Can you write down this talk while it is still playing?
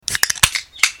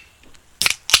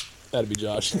That'd be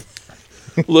Josh. A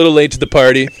little late to the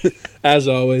party, as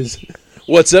always.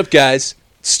 What's up, guys?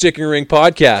 Sticking Ring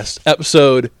Podcast,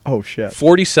 episode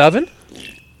 47?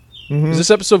 Is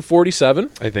this episode 47?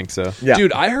 I think so. Yeah.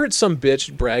 Dude, I heard some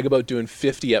bitch brag about doing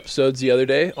 50 episodes the other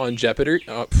day on Jeopardy.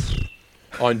 The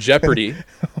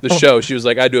show. She was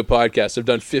like, I do a podcast. I've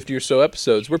done 50 or so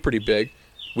episodes. We're pretty big.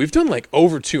 We've done like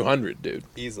over 200, dude.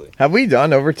 Easily. Have we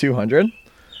done over 200?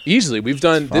 Easily. We've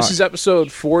done, this is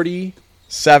episode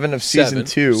 7 of season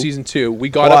 2. Season 2. We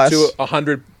got up to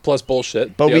 100 plus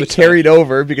bullshit. But we carried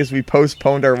over because we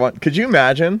postponed our one. Could you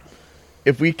imagine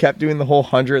if we kept doing the whole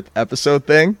 100th episode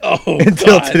thing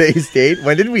until today's date?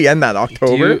 When did we end that?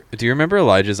 October? Do you remember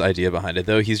Elijah's idea behind it,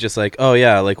 though? He's just like, oh,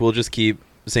 yeah, like we'll just keep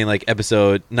saying like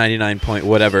episode 99 point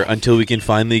whatever until we can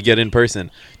finally get in person.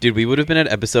 Dude, we would have been at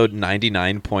episode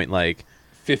 99 point like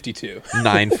 52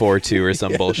 942 or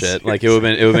some bullshit. Like it would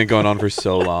have been going on for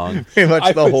so long. Pretty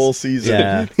much the whole season.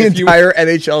 Yeah. The entire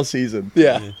NHL season.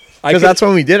 Yeah. Because that's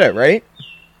when we did it, right?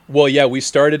 Well, yeah, we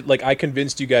started, like, I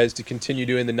convinced you guys to continue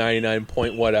doing the 99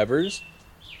 point whatevers.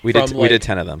 We did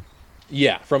 10 of them.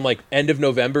 Yeah, from, like, end of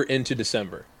November into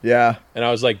December. Yeah. And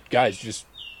I was like, guys, just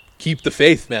keep the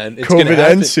faith, man. It's COVID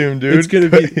ends soon, dude. It's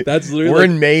going to be, that's literally. We're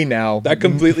in May now. That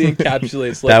completely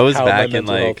encapsulates, like, that was how back my in,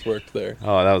 mental like, health worked there.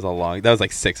 Oh, that was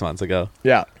like 6 months ago.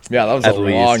 Yeah. Yeah, that was At a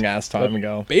least. long-ass time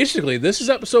ago. Basically, this is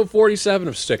episode 47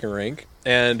 of Stick and Rink.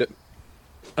 And,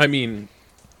 I mean,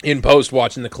 in post,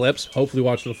 watching the clips, hopefully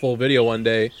watching the full video one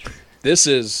day,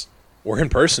 we're in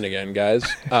person again, guys.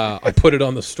 I put it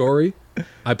on the story.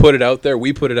 I put it out there.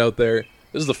 We put it out there.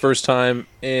 This is the first time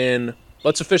in,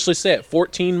 let's officially say it,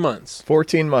 14 months.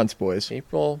 14 months, boys.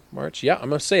 April, March. Yeah, I'm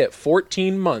going to say it.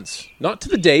 14 months. Not to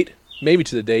the date. Maybe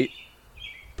to the date.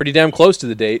 Pretty damn close to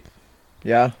the date.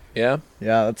 Yeah. Yeah?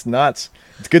 Yeah, that's nuts.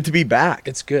 It's good to be back.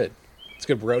 It's good. It's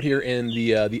good. We're out here in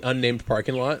the unnamed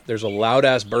parking lot. There's a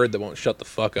loud-ass bird that won't shut the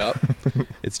fuck up.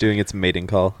 It's doing its mating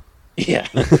call. Yeah.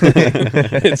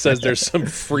 It says there's some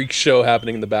freak show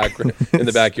happening in the backyard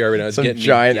right now. It's Some getting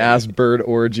giant ass bird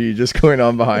orgy just going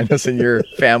on behind us in your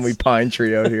family pine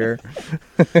tree out here.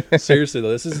 Seriously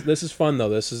though, this is fun though.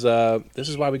 This is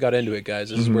why we got into it,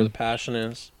 guys. This is where the passion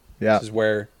is. Yeah. This is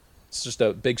where it's just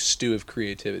a big stew of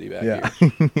creativity back Yeah.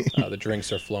 here. The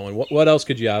drinks are flowing. What else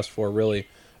could you ask for, really?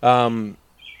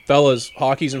 Fellas,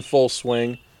 hockey's in full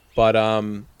swing, but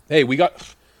hey, we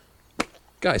got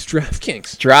guys,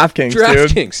 DraftKings. DraftKings, dude.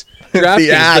 DraftKings,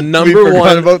 The ad. the number we forgot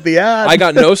one. about the ad. I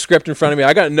got no script in front of me.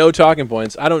 I got no talking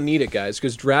points. I don't need it, guys,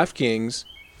 because DraftKings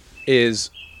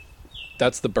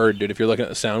that's the bird, dude. If you're looking at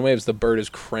the sound waves, the bird is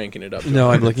cranking it up.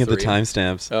 No, I'm looking at the 103.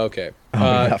 timestamps. Okay.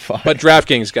 yeah, fuck. But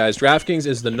DraftKings, guys. DraftKings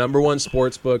is the number one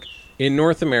sports book in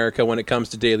North America when it comes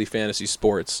to daily fantasy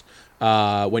sports.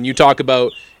 When you talk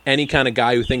about any kind of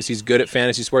guy who thinks he's good at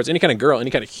fantasy sports, any kind of girl, any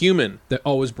kind of human that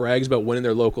always brags about winning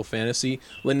their local fantasy,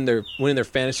 winning their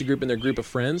fantasy group and their group of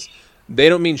friends, they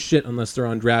don't mean shit unless they're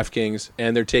on DraftKings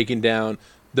and they're taking down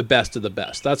the best of the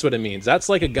best. That's what it means. That's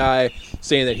like a guy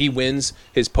saying that he wins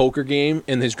his poker game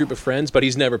in his group of friends, but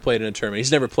he's never played in a tournament.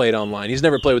 He's never played online. He's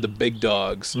never played with the big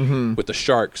dogs, with the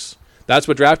sharks. That's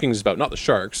what DraftKings is about. Not the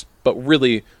sharks, but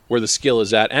really where the skill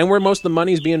is at and where most of the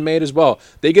money is being made as well.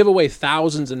 They give away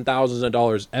thousands and thousands of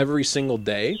dollars every single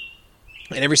day.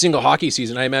 And every single hockey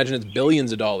season, I imagine it's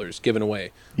billions of dollars given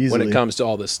away when it comes to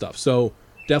all this stuff. So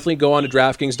definitely go on to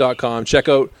DraftKings.com. Check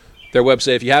out their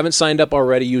website. If you haven't signed up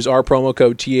already, use our promo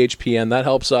code THPN. That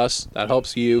helps us. That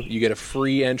helps you. You get a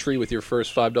free entry with your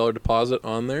first $5 deposit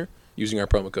on there using our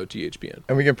promo code THPN.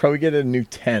 And we can probably get a new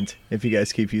tent if you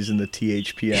guys keep using the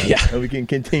THPN. Yeah. And we can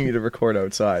continue to record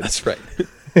outside. That's right.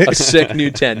 A sick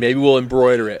new tent. Maybe we'll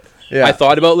embroider it. Yeah. I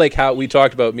thought about like how we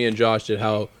talked about, me and Josh did,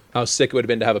 how sick it would have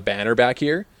been to have a banner back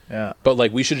here. Yeah. But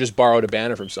like we should just borrow a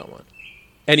banner from someone.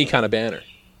 Any kind of banner.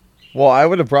 Well, I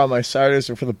would have brought my Saturdays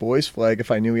for the boys flag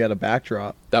if I knew we had a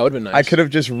backdrop. That would have been nice. I could have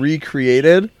just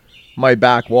recreated my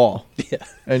back wall. Yeah.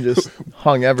 And just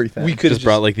hung everything. We could Just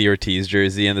brought like the Ortiz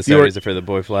jersey and the The Or- Saturdays are for the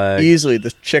boy flag. easily the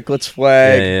Chicklets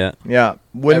flag. Yeah. Yeah.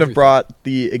 Wouldn't Everything. have brought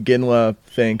the Iginla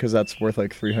thing because that's worth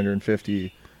like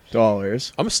 $350. I'm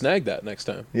gonna snag that next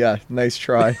time. Yeah, nice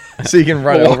try. So you can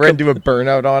run over and do a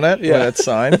burnout on it Yeah. when it's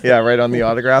signed. Yeah, right on the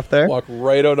autograph there. Walk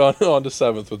right out onto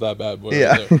 7th with that bad boy.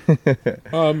 Yeah. Right there.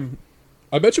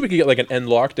 I bet you we could get like an end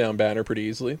lockdown banner pretty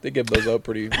easily. They give those out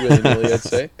pretty willy-nilly, I'd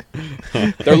say.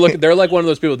 They're like one of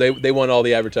those people. They want all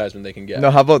the advertisement they can get.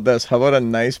 No, how about this? How about a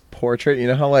nice portrait? You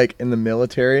know how like in the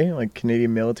military, like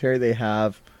Canadian military, they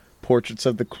have portraits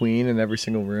of the Queen in every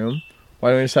single room? Why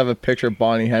don't we just have a picture of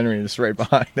Bonnie Henry just right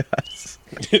behind us?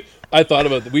 I thought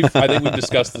about I think we've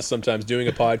discussed this sometimes, doing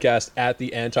a podcast at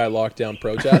the anti-lockdown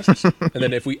protests, and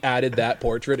then if we added that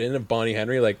portrait in of Bonnie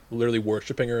Henry, like literally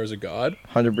worshiping her as a god.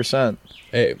 100%.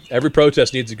 Hey, every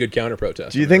protest needs a good counter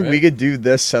protest. Do you think we could do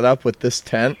this setup with this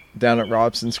tent down at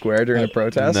Robson Square during a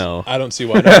protest? No. I don't see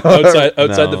why not. Outside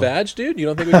No. the Vag, dude. You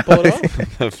don't think we can pull it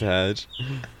off? The badge.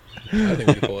 I think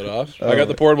we can pull it off. I got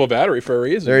the portable battery for a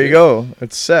reason. There you dude. go.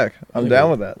 It's sick. I'm think down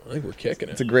we're- with that. I think we're kicking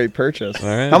it. It's a great purchase. All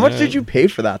right, How much all did right. you pay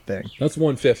for that thing? That's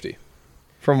 $150.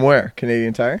 From where?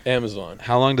 Canadian Tire? Amazon.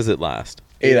 How long does it last?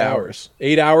 8 hours.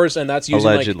 8 hours, and that's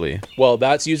using Allegedly.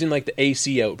 that's using like the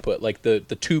AC output, like the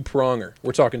two pronger.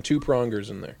 We're talking two prongers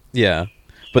in there. Yeah.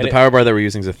 But And the power bar that we're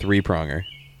using is a 3-pronger.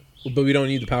 But we don't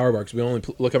need the power bar because we only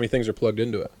look how many things are plugged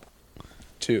into it.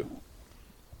 Two.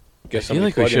 Guess I feel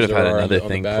like we should have had another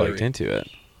thing plugged in. into it.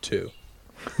 Two.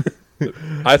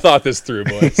 I thought this through,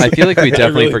 boys. I feel like we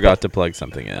definitely really forgot to plug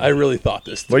something in. I really thought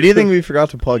this through. What do you think we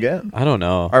forgot to plug in? I don't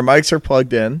know. Our mics are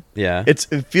plugged in. Yeah. It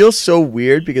feels so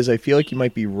weird because I feel like you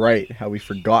might be right how we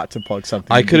forgot to plug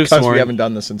something. I could have because sworn- we haven't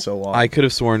done this in so long. I could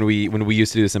have sworn when we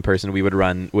used to do this in person, we would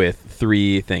run with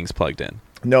 3 things plugged in.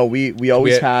 No, we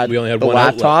always we only had the one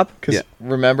laptop because Yeah.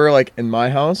 remember, like in my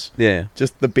house, Yeah.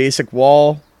 just the basic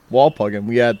wall plug-in.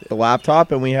 We had the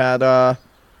laptop and we had the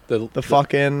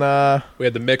fucking we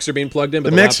had the mixer being plugged in,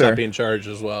 but The the, mixer. laptop being charged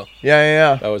as well.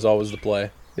 yeah. That was always the play.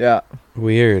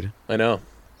 Weird. I know.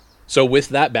 So with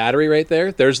that battery right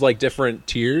there, there's like different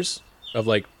tiers of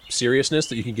like seriousness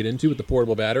that you can get into with the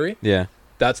portable battery. Yeah.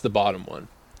 That's the bottom one.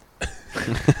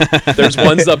 There's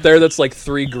ones up there that's like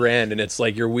 $3,000, and it's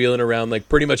like you're wheeling around like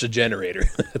pretty much a generator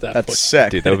at that That's point.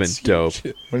 sick. Dude, that would have It's been dope.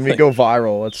 huge. When we go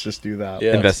viral, let's just do that.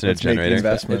 Yeah. Invest in a Let's make the generator.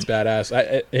 investment. It's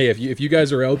badass. Hey, if you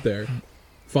guys are out there,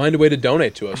 find a way to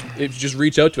donate to us. If you just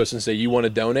reach out to us and say you want to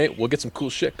donate, we'll get some cool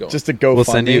shit going. Just to go We'll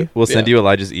send you Yeah.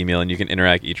 Elijah's email and you can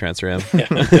interact e-transfer him.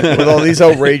 with all these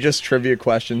outrageous trivia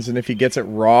questions, and if he gets it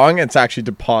wrong, it's actually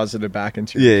deposited back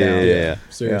into your Yeah, account. yeah.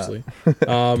 Seriously.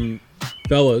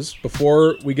 Fellas,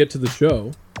 before we get to the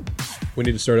show, we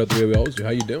need to start out the way we always do.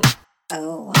 How you doing?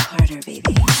 Oh, harder,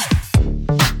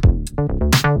 baby.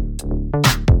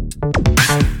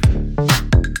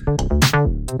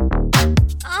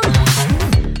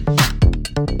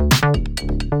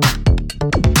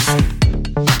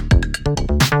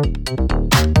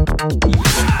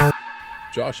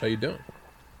 Josh, how you doing?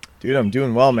 Dude, I'm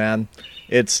doing well, man.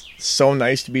 It's so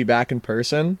nice to be back in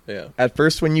person. Yeah. At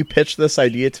first, when you pitched this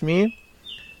idea to me,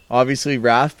 obviously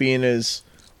Raph, being his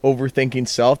overthinking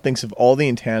self, thinks of all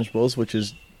the intangibles, which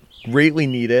is greatly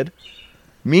needed.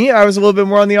 Me, I was a little bit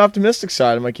more on the optimistic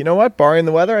side. I'm like, you know what? Barring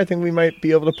the weather, I think we might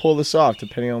be able to pull this off,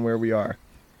 depending on where we are.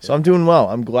 So I'm doing well.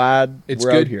 I'm glad It's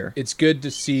we're good out here. It's good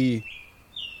to see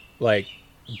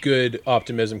good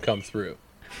optimism come through.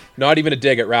 Not even a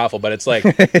dig at Raffle, but it's like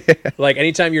like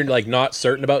anytime you're like not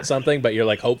certain about something, but you're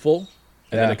like hopeful,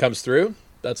 and then Yeah. it comes through.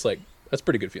 That's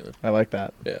pretty good feeling. I like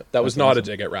that. Yeah, that was That's not awesome. a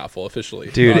dig at Raffle officially.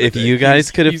 Dude, Not a if dig. you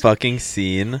guys could have He's- fucking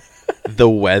seen the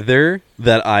weather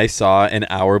that I saw an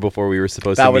hour before we were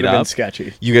supposed That to would meet have been up,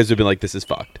 sketchy. you guys would have been like, this is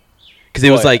fucked. Because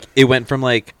it was Oh, yeah. like, it went from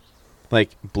like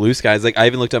blue skies. Like, I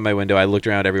even looked out my window. I looked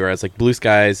around everywhere. I was like, blue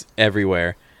skies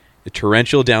everywhere. A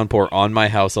torrential downpour on my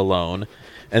house alone.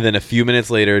 And then a few minutes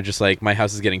later, just like my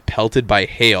house is getting pelted by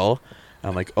hail.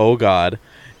 I'm like, oh God.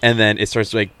 And then it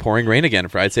starts like pouring rain again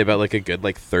for I'd say about like a good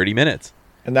like 30 minutes.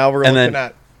 And now we're And looking then-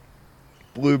 at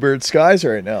bluebird skies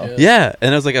right now. Yeah. Yeah,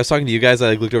 and I was talking to you guys. I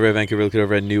like looked over at Vancouver, looked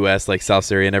over at New West, like South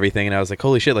Surrey and everything, and I was like,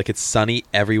 holy shit! Like it's sunny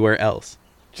everywhere else,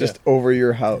 Just over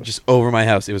your house. just over my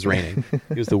house. It was raining.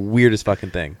 It was the weirdest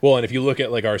fucking thing. Well, and if you look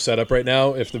at like our setup right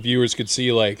now, if the viewers could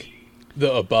see like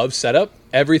the above setup,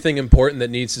 everything important that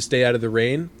needs to stay out of the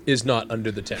rain is not under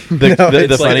the tent. The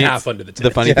It's like funny, half under the tent.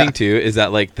 the funny Yeah. thing too is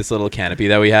that like this little canopy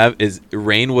that we have is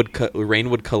rain would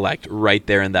collect right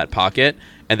there in that pocket,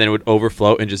 and then it would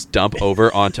overflow and just dump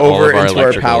over onto all over of our into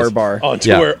our electricals. power bar. onto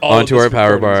Yeah, where all onto of our this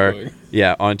power recording's bar. going.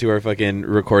 Yeah, onto our fucking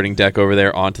recording deck over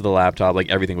there, onto the laptop. Like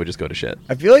everything would just go to shit.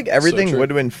 I feel like everything true. would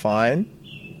have been fine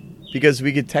because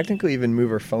we could technically even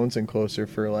move our phones in closer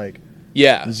for like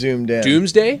Yeah. zoomed in.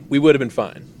 Doomsday, we would have been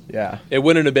fine. Yeah. It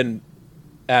wouldn't have been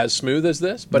as smooth as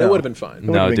this, but it No. would have been fine. would've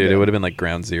No, been dude, good. it would have been like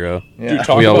ground zero. Yeah. Dude,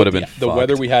 talk We all about would have been the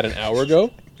weather fucked. we had an hour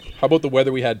ago. How about the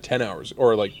weather we had 10 hours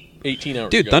or like 18 hours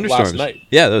Dude, ago thunderstorms. last night?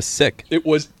 Yeah, that was sick. It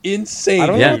was insane. I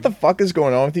don't Yeah. know what the fuck is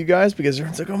going on with you guys because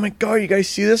everyone's like, "Oh my god, you guys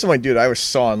see this?" I'm like, "Dude, I was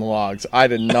sawing logs. I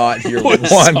did not hear was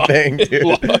one sawing thing, dude."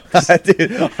 logs.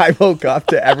 Dude, I woke up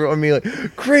to everyone being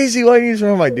like, "Crazy lightning!"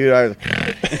 I'm like, "Dude, I was."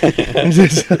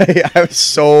 I was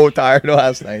so tired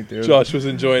last night, dude. Josh was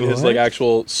enjoying his like What?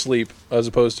 actual sleep as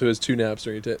opposed to his 2 naps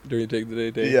during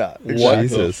the day. Yeah, What exactly. the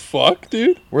Jesus. fuck,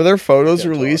 dude? Were there photos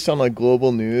Yeah, released on like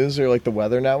Global News or like the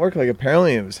Weather Network? Like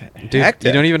apparently it was Dude, hectic.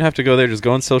 you don't even have to go there. Just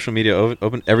go on social media,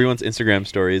 open everyone's Instagram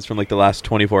stories from like the last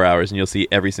 24 hours, and you'll see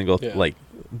every single Yeah. like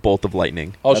bolt of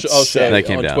lightning. I'll That's show sick. you That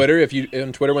came on down. Twitter. If you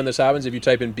on Twitter when this happens, if you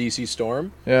type in BC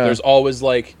storm, Yeah. there's always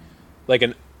like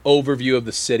an overview of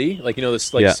the city. Like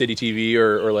this like Yeah. City TV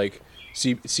or like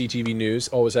CTV News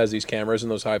always has these cameras in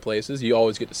those high places. You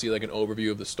always get to see like an overview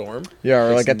of the storm. Yeah,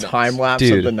 or It's like a nuts. time lapse of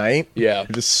Dude. the night. Yeah,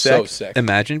 Just so sick. sick.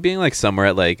 Imagine being like somewhere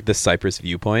at like the Cypress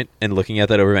viewpoint and looking at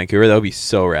that over Vancouver. That would be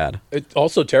so rad. It's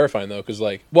also terrifying though, because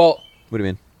like, well, What do you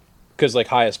mean? because like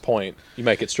highest point, you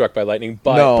might get struck by lightning.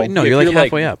 But No. But no, if you're like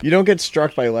halfway up. You don't get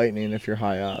struck by lightning if you're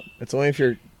high up. It's only if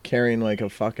you're carrying like a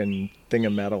fucking thing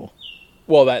of metal.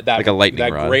 Well, that Like a lightning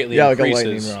that rod. greatly Yeah, like a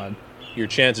increases lightning rod. your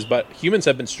chances. But humans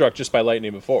have been struck just by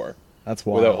lightning before That's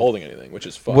wild. without holding anything, which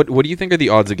is fun. What do you think are the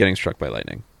odds of getting struck by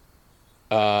lightning?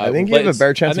 I think you have a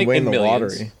better chance of winning the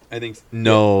lottery. I think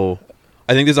no.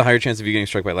 I think there's a higher chance of you getting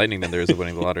struck by lightning than there is of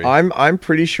winning the lottery. I'm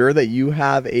pretty sure that you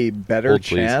have a better Hold,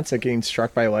 please. chance at getting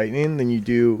struck by lightning than you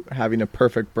do having a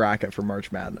perfect bracket for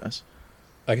March Madness.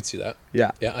 I could see that.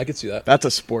 Yeah, Yeah, I could see that. that's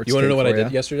a sports. You want to know take what I for did ya.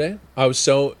 yesterday? I was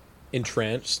so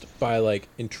entranced by like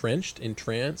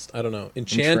entranced. I don't know,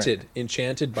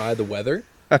 enchanted by the weather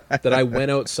that I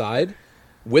went outside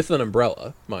with an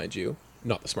umbrella, mind you.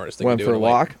 Not the smartest thing Went to do. for a in,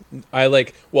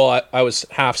 like- walk? I was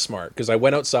half smart because I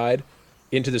went outside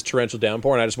into this torrential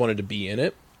downpour and I just wanted to be in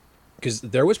it because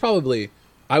there was probably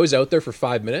I was out there for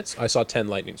 5 minutes. I saw 10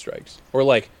 lightning strikes, or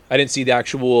like I didn't see the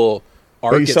actual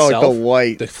arc you saw, like, itself. the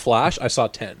light. the flash. I saw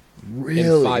 10 in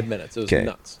Really? 5 minutes. It was Okay.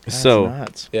 nuts. That's So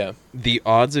nuts. Yeah. the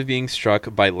odds of being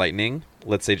struck by lightning,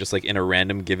 let's say just like in a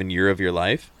random given year of your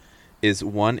life, is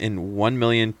 1 in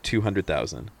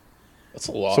 1,200,000. That's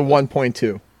a lot. So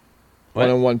 1.2. What? 1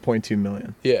 in 1.2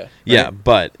 million. Yeah. Yeah, Right.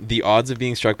 but the odds of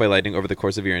being struck by lightning over the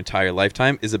course of your entire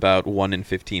lifetime is about 1 in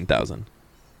 15,000.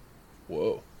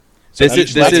 Whoa. This each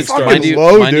is lightning this is strike- mind you,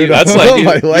 low, mind you- dude. That's I like don't know dude,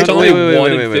 my it's lightning. only Wait,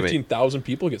 1 in wait, wait. 15,000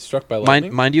 people get struck by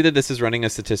lightning. mind you that this is running a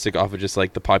statistic off of just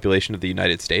like the population of the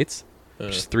United States,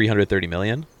 which is 330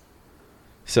 million.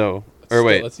 So, or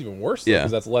wait, that's even worse. Yeah.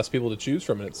 Because that's less people to choose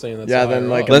from, and it's saying that's Yeah, higher then,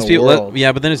 like, up. in less the people. world.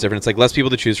 Yeah, but then it's different. It's like less people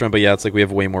to choose from, but yeah, it's like we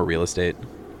have way more real estate.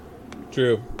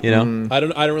 True. You know, Mm. I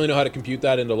don't really know how to compute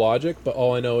that into logic, but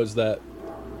all I know is that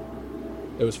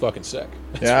it was fucking sick.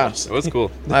 That's Yeah. what I'm saying. it was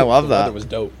cool. I love The weather that. was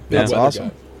dope. Yeah. That's Weather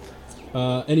awesome.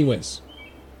 guy. Anyways,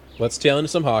 let's tail into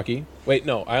some hockey. Wait,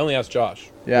 no, I only asked Josh.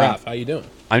 Yeah. Raph, how you doing?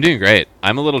 I'm doing great.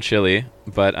 I'm a little chilly,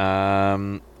 but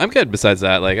I'm good. Besides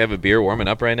that, like I have a beer warming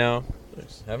up right now,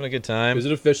 Nice. having a good time. Is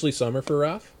it officially summer for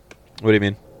Raph? What do you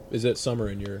mean? Is it summer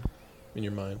in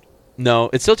your mind? No,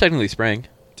 it's still technically spring.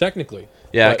 Technically.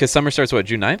 Yeah, but- because summer starts what,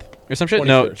 June 9th or some shit?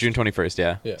 No, 21st. June 21st.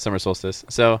 Yeah. Yeah. Summer solstice.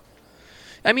 So,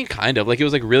 I mean, kind of like it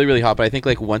was like really really hot, but I think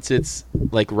like once it's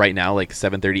like right now like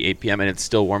 7:30 8 p.m. and it's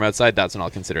still warm outside, that's when I'll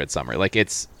consider it summer. Like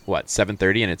it's what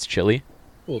 7:30 and it's chilly.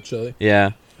 a little chilly.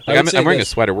 Yeah. I Like, would say I'm wearing this-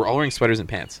 a sweater. We're all wearing sweaters and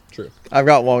pants. True. I've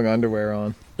got long underwear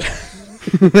on.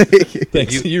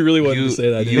 Thanks. You really wanted You, to say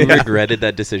that. you didn't you? regretted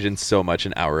that decision so much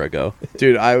an hour ago.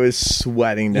 Dude, I was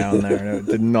sweating down there and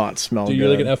it did not smell Dude, good. you're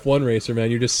like an F1 racer, man.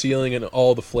 You're just sealing in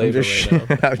all the I'm flavor just, right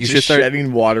now. I'm You just should start-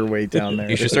 shedding water weight down there.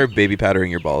 You should start baby powdering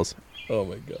your balls. Oh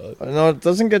my god. No, it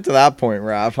doesn't get to that point,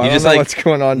 Raph. I You don't just know like what's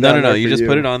going on. No, down no, no. there You for just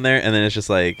put it on there, and then it's just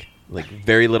like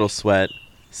very little sweat.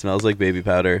 Smells like baby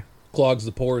powder. Clogs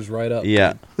the pores right up.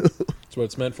 Yeah. That's what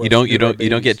it's meant for. You us don't to you give our don't you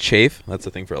don't get babies. chafe. That's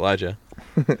the thing for Elijah.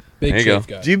 Big there you go. chafe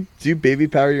guy. Do you baby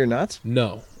powder your nuts?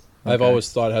 No. I've Okay. always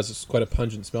thought it has quite a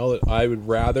pungent smell that I would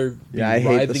rather be Yeah, I hate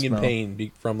the writhing in smell.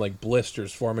 pain from like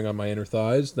blisters forming on my inner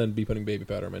thighs than be putting baby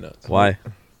powder in my nuts. Why?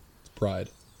 It's pride.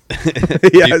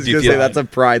 Yeah, I was do you gonna say feel- that's a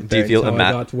pride do you thing. feel That's how I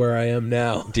Ima- got to where I am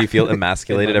now. Do you feel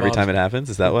emasculated My every mom's- time it happens?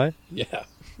 Is that why? Yeah.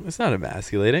 It's not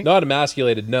emasculating. Not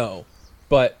emasculated, no.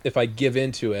 But if I give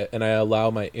into it and I allow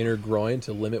my inner groin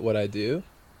to limit what I do,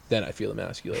 then I feel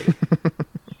emasculated.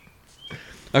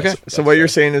 Okay. So what you're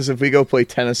saying is if we go play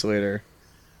tennis later,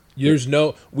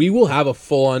 We will have a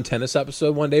full on tennis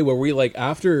episode one day where we like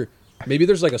after maybe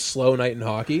there's like a slow night in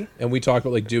hockey and we talk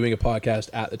about like doing a podcast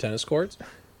at the tennis courts.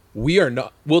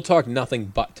 We'll talk nothing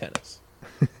but tennis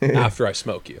after I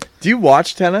smoke you. do you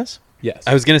watch tennis? Yes.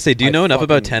 I was gonna say, do you I know enough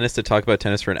about fucking- tennis to talk about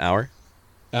tennis for an hour?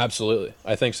 Absolutely.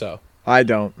 I think so. I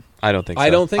don't. I don't think so. I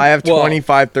don't think I have well,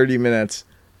 25, 30 minutes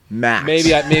max.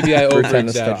 Maybe I for over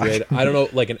tennis talk. exaggerate. I don't know,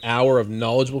 like an hour of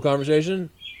knowledgeable conversation.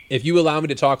 If you allow me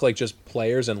to talk like just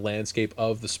players and landscape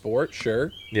of the sport,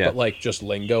 sure. Yeah. But like just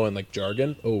lingo and like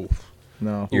jargon, oh,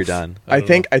 No. You're done. I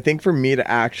don't I think for me to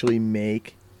actually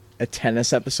make a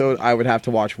tennis episode, I would have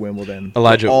to watch Wimbledon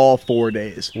Elijah- for all 4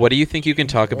 days. What do you think you can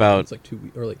talk about? It's like 2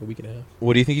 weeks or like a week and a half.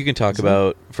 What do you think you can talk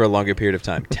about for a longer period of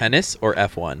time? Tennis or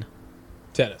F1?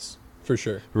 Tennis for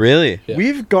sure. Really? Yeah.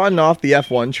 We've gotten off the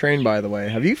F1 train, by the way.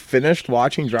 Have you finished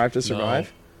watching Drive to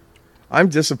Survive? I'm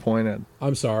disappointed.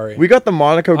 I'm sorry. We got the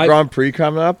Monaco I- Grand Prix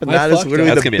coming up, and I that is fucked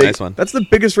literally up. That's the gonna be a big, nice one. That's the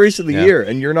biggest race of the Yeah. year,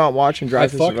 and you're not watching I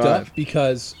Drive to fucked Survive. up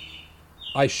because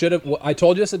I should have. I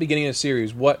told you this at the beginning of the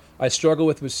series. What I struggle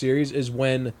with series is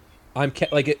when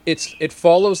like it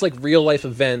follows like real life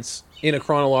events in a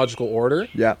chronological order,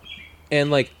 Yeah.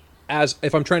 and like as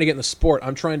if I'm trying to get in the sport,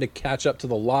 I'm trying to catch up to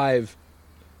the live.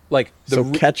 Like So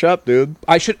catch up, dude. what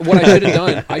I should have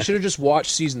done. I should have just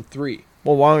watched season 3.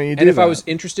 Well, why don't you do And if that? I was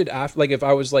interested after, like if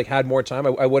I was like had more time,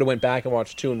 I would have went back and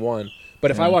watched 2 and 1.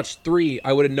 But if I watched 3,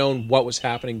 I would have known what was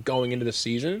happening going into the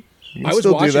season. can I was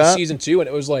still do watching that. season 2, and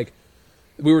it was like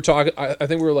we were talking. I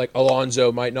think we were like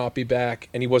Alonso might not be back,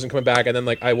 and he wasn't coming back. And then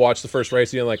like I watched the first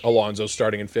race, and like Alonso's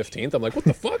starting in 15th. I'm like, what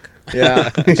the fuck? Yeah.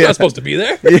 He's not supposed to be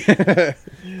there.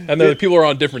 And then the people are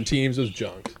on different teams. It was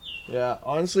junk. Yeah.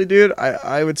 Honestly, dude,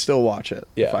 I would still watch it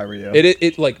Yeah, if I were you.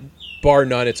 It like bar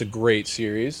none. It's a great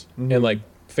series Mm-hmm. and like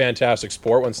fantastic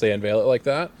sport once they unveil it like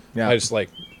that. Yeah. I just like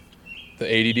the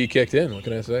ADD kicked in. What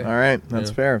can I say? All right. That's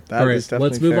Yeah. fair. That All right, is definitely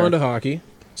let's move fair. on to hockey.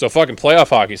 So fucking playoff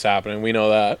hockey's happening. We know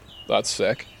that. That's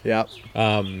sick. Yeah.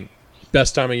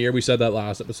 Best time of year. We said that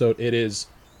last episode. It is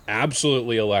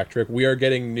absolutely electric. We are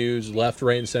getting news left,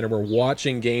 right, and center. We're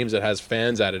watching games that has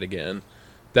fans at it again.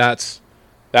 That's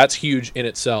huge in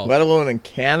itself. Let alone in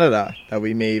Canada, that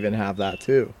we may even have that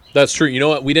too. That's true. You know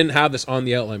what? We didn't have this on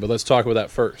the outline, but let's talk about that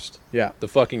first. Yeah. The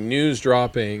fucking news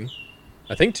dropping,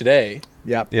 I think today,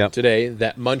 Yep. Yeah.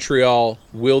 that Montreal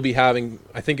will be having,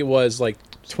 I think it was like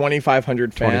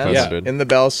 2,500 fans 2,500. in the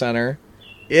Bell Center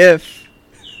if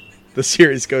the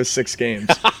series goes 6 games.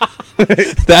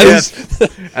 that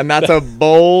is. And that's a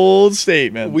bold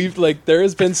statement. We've like there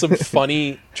has been some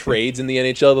funny trades in the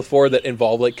NHL before that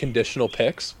involve like conditional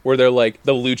picks where they're like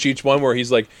the Lucic one where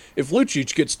he's like if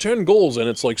Lucic gets 10 goals and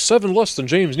it's like 7 less than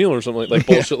James Neal or something like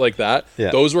bullshit like that. Yeah.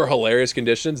 Those were hilarious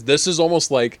conditions. This is almost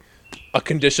like a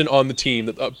condition on the team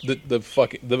that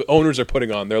the owners are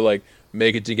putting on. They're like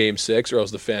make it to game 6 or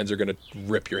else the fans are going to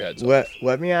rip your heads off.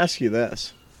 Let me ask you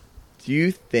this. Do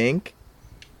you think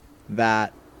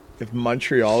that if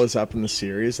Montreal is up in the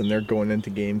series and they're going into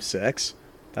game 6,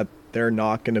 that they're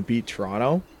not going to beat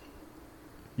Toronto?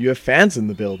 You have fans in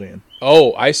the building.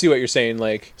 Oh, I see what you're saying.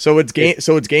 Like So it's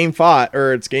game 5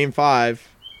 or it's game 5.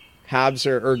 Habs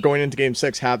are going into game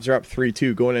 6. Habs are up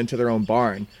 3-2 going into their own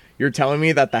barn. You're telling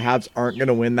me that the Habs aren't going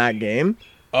to win that game?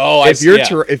 oh, If you're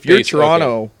Basically,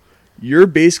 Toronto, okay. you're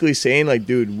basically saying like,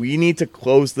 dude, we need to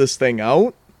close this thing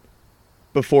out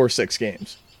before 6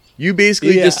 games. You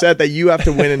basically Yeah. just said that you have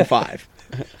to win in 5.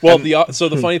 Well, so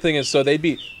the funny thing is, so they'd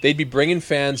be bringing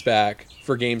fans back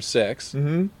for Game 6,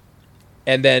 Mhm.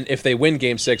 and then if they win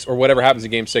Game 6 or whatever happens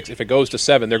in Game 6, if it goes to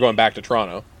 7, they're going back to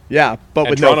Toronto. Yeah, but And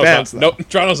with no fans. no,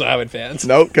 Toronto's not having fans.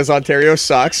 No, because Ontario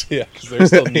sucks. Yeah, because they're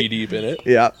still knee deep in it.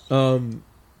 Yeah,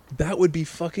 That would be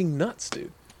fucking nuts,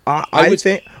 dude. I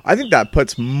think that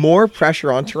puts more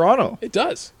pressure on Toronto It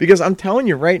does. because I'm telling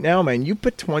you right now, man, you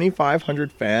put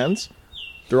 2,500 fans.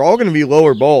 They're all going to be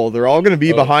lower bowl. They're all going to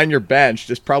be Oh. behind your bench,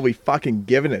 just probably fucking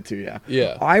giving it to you.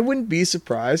 Yeah. I wouldn't be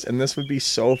surprised, and this would be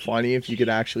so funny if you could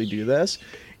actually do this,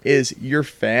 is your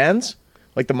fans,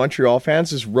 like the Montreal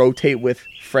fans, just rotate with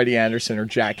Freddie Anderson or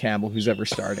Jack Campbell, who's ever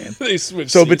starting. They switch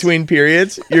So seats. between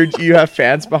periods, you have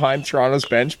fans behind Toronto's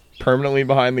bench, permanently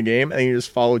behind the game, and you just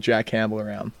follow Jack Campbell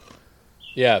around.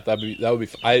 Yeah, that would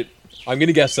be. I'm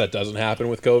gonna guess that doesn't happen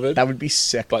with COVID, That would be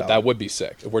sick, but though. that would be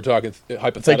sick. If we're talking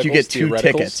hypotheticals, It's like you get 2 theoreticals,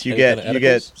 tickets. You any get kind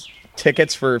of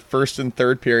tickets for first and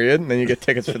third period, and then you get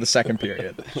tickets for the second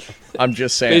period. I'm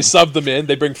just saying. They sub them in.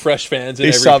 They bring fresh fans in They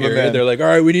every sub 'em period. in. They're like, all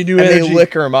right, we need new and energy. they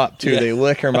liquor them up too. Yeah. They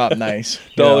liquor them up nice.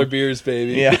 Dollar Yeah. beers,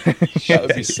 baby. Yeah. That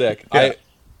would be sick. Yeah.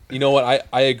 You know what?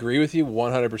 I agree with you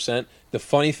 100%. The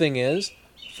funny thing is,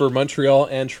 for Montreal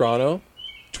and Toronto,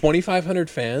 2,500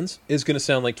 fans is going to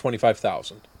sound like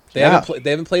 25,000. They Yeah. they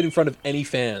haven't played in front of any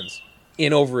fans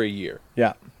in over a year.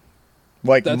 Yeah.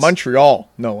 Like That's- Montreal,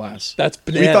 no less. That's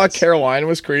We bananas. thought Carolina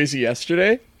was crazy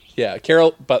yesterday. Yeah,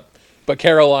 but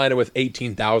Carolina with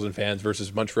 18,000 fans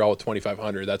versus Montreal with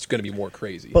 2,500. That's going to be more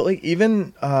crazy. But like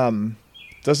even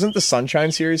doesn't the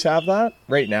Sunshine Series have that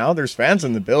right now? There's fans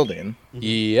in the building.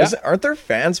 Yeah. Aren't there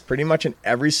fans pretty much in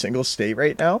every single state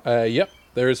right now? Yep.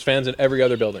 There's fans in every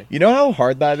other building. You know how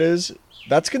hard that is?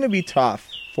 That's going to be tough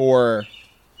for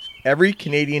every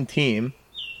Canadian team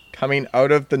coming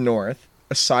out of the north,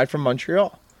 aside from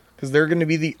Montreal. because they're going to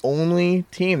be the only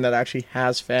team that actually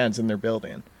has fans in their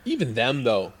building. Even them,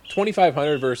 though,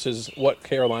 2,500 versus what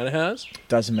Carolina has.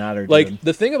 Doesn't matter, dude. Like,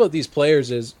 the thing about these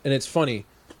players is, and it's funny,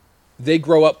 they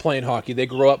grow up playing hockey. They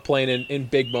grow up playing in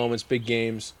big moments, big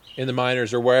games, in the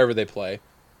minors or wherever they play.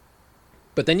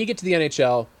 But then you get to the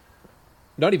NHL,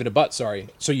 not even a but, sorry.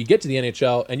 So you get to the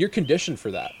NHL, and you're conditioned for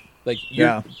that. Like,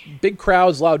 big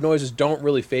crowds, loud noises don't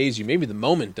really phase you. Maybe the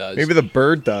moment does. Maybe the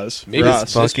bird does. Maybe for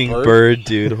it's us. Fucking bird,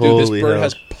 dude. Dude, Holy this bird hell.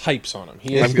 has pipes on him.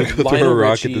 He is I'm going to go Lionel throw a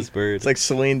rock Richie. at this bird. It's like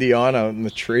Celine Dion out in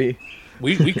the tree.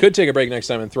 We could take a break next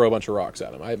time and throw a bunch of rocks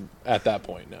at him. I'm at that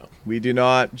point now. We do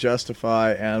not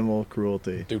justify animal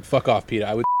cruelty. Dude, fuck off, Peter.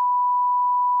 I would.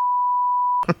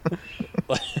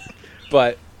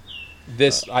 But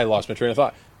this, I lost my train of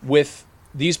thought. With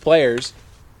these players,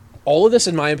 all of this,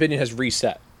 in my opinion, has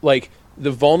reset. Like,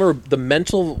 the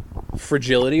mental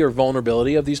fragility or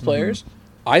vulnerability of these players.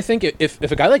 I think if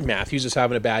a guy like Matthews is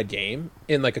having a bad game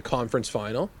in like a conference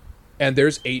final, and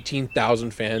there's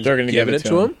 18,000 fans They're gonna giving give it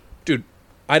to him, dude.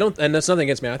 I don't, and that's nothing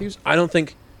against Matthews. I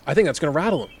think that's gonna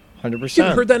rattle him. 100%. You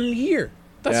haven't heard that in a year.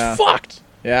 That's Yeah. fucked.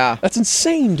 Yeah. That's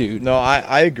insane, dude. No,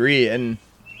 I agree. And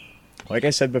like I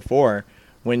said before,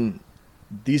 when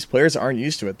these players aren't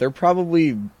used to it, they're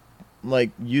probably like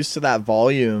used to that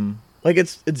volume. Like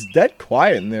it's dead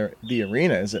quiet in the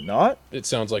arena, is it not? It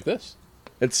sounds like this.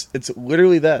 It's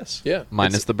literally this. Yeah.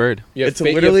 Minus the bird. You have it's you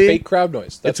have literally- fake crowd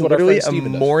noise. That's It's what literally our friend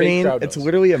Steven a does. morning. Fake crowd It's noise.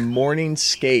 literally a morning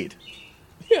skate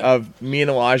Yeah. of me and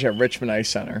Elijah at Richmond Ice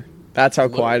Center. That's how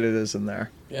quiet it is in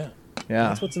there. Yeah. Yeah.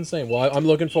 That's what's insane. Well, I'm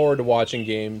looking forward to watching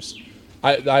games.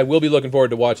 I will be looking forward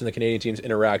to watching the Canadian teams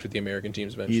interact with the American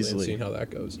teams eventually Easily. and seeing how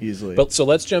that goes. Easily. But so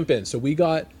let's jump in. So we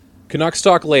got Canucks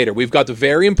talk later. We've got the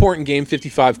very important game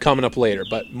 55 coming up later.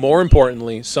 But more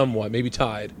importantly, somewhat, maybe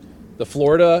tied, the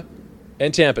Florida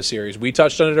and Tampa series. We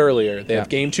touched on it earlier. They have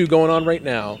game 2 going on right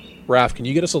now. Raph, can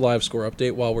you get us a live score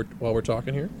update while we're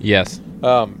talking here? Yes.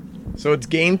 So it's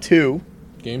game 2.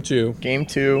 Game 2. Game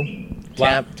 2.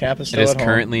 Tampa's It still is at home.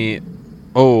 currently...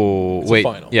 Oh, It's the wait.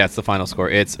 final. Yeah, it's the final score.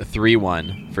 It's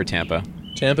 3-1 for Tampa.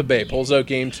 Tampa Bay pulls out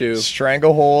game 2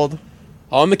 Stranglehold.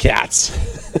 on the Cats.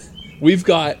 We've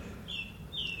got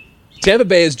Tampa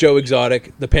Bay is Joe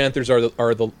Exotic. The Panthers are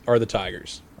the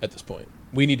Tigers at this point.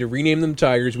 We need to rename them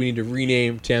Tigers. We need to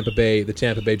rename Tampa Bay the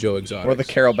Tampa Bay Joe Exotic. Or the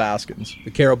Carol Baskins.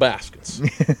 the Carol Baskins.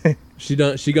 She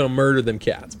gonna murder them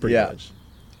Cats pretty Yeah.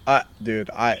 much. Dude,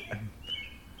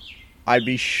 I'd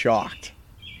be shocked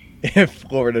if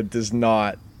Florida does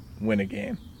not win a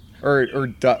game, or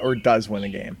does win a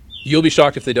game. You'll be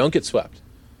shocked if they don't get swept.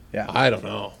 Yeah, I don't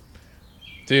know,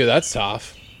 dude. That's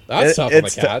tough. That's tough on the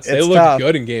it's Cats. t- They it's look tough.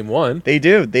 good in game 1. they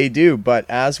do. But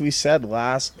as we said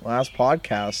last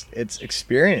podcast, it's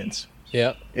experience.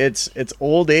 Yeah, It's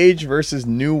old age versus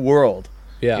new world.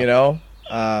 yeah. You know,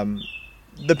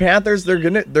 the Panthers they're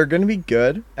gonna be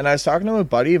good. And I was talking to a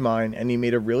buddy of mine, and he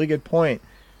made a really good point.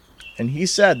 And he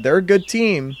said they're a good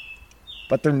team,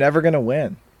 but they're never gonna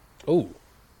win. Oh,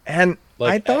 And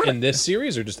like I thought in this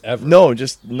series or just ever? no,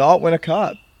 just not win a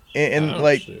cup. And Ouch,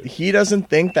 like dude. he doesn't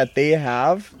think that they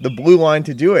have the blue line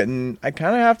to do it, and I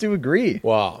kind of have to agree.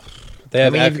 Wow. They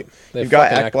have. I mean, you've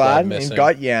got fucking Ekblad, missing. you've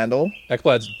got Yandel.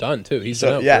 Ekblad's done too. He's been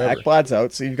So out yeah, forever. Ekblad's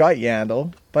out, so you've got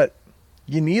Yandel, but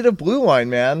you need a blue line,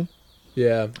 man.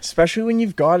 Yeah, Especially when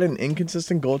you've got an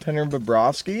inconsistent goaltender in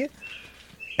Bobrovsky.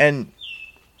 And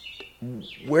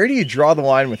where do you draw the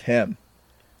line with him?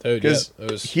 dude. Yeah, Because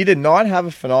it was he did not have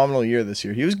a phenomenal year this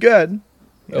year. He was good.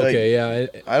 Like, okay. Yeah,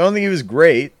 I don't think he was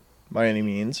great by any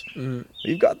means. Mhm. But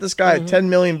you've got this guy at $10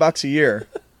 million a year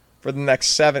for the next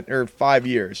 7 or 5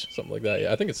 years, something like that.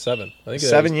 Yeah, I think it's 7. I think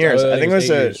 7 years. I think it was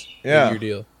 8 a years. yeah 8-year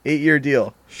deal. 8-year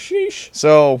deal. Sheesh.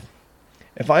 So,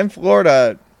 if I'm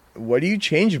Florida, what do you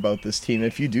change about this team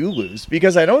if you do lose?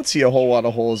 Because I don't see a whole lot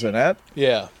of holes in it.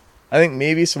 Yeah, I think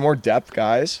maybe some more depth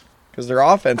guys because their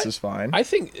offense is fine. I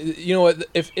think you know what.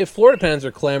 If Florida fans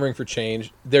are clamoring for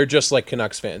change, they're just like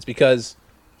Canucks fans because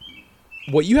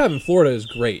what you have in Florida is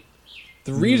great.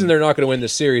 The reason they're not going to win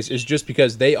this series is just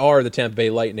because they are the Tampa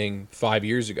Bay Lightning 5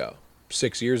 years ago,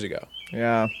 6 years ago.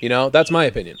 Yeah, You know, that's my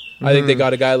opinion. I think they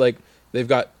got a guy they've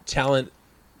got talent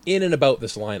in and about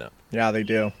this lineup. yeah, they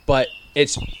do. But a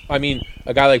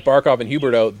guy like Barkov and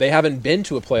Huberto, they haven't been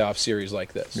to a playoff series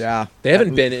like this. Yeah, They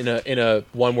haven't been in a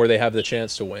one where they have the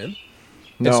chance to win.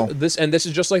 No, This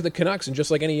is just like the Canucks and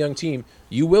just like any young team.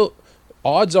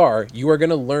 Odds are you are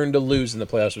going to learn to lose in the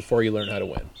playoffs before you learn how to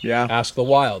win. yeah, Ask the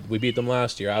Wild. We beat them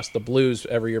last year. Ask the Blues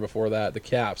every year before that. The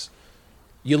Caps.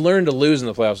 You learn to lose in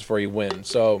the playoffs before you win.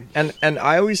 So and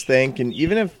I always think, and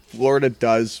even if Florida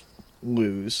does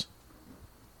lose,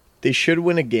 they should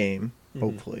win a game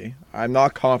Hopefully, I'm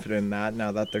not confident in that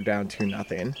now that they're down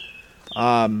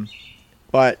 2-0.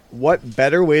 But what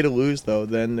better way to lose though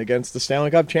than against the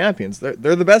Stanley Cup champions? They're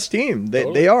the best team.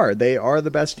 They are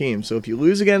the best team. So if you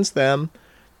lose against them,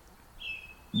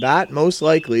 that most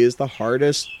likely is the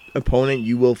hardest opponent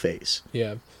you will face.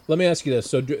 Yeah. Let me ask you this.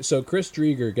 So Chris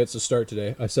Drieger gets a start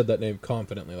today. I said that name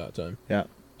confidently that time. Yeah.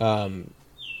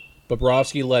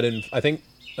 Bobrovsky led in, I think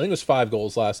it was 5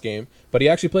 goals last game, but he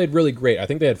actually played really great. I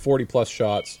think they had 40-plus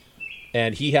shots,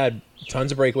 and he had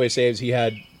tons of breakaway saves. He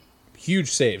had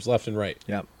huge saves left and right.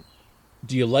 Yeah.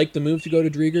 Do you like the move to go to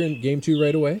Drieger in Game 2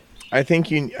 right away? I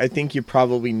think you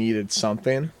probably needed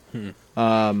something.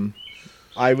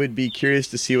 I would be curious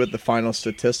to see what the final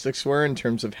statistics were in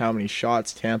terms of how many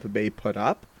shots Tampa Bay put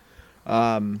up.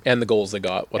 And the goals they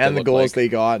got. And the goals they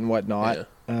got and whatnot.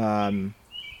 Yeah.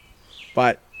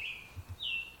 But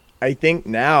I think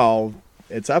now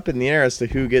it's up in the air as to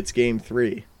who gets Game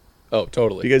 3. Oh,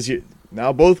 totally. Because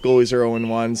now both goalies are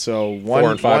 0-1, so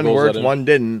one 5 goals worked, let in. one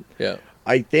didn't. Yeah.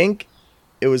 I think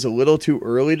it was a little too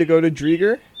early to go to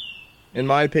Drieger, in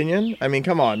my opinion. I mean,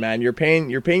 come on, man. You're paying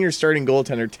your starting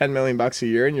goaltender $10 million a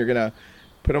year, and you're gonna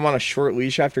put him on a short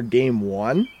leash after Game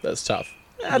 1. That's tough.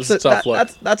 That's a tough look.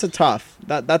 That's a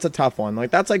tough one. Like,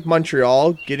 that's like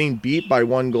Montreal getting beat by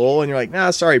 1 goal, and you're like,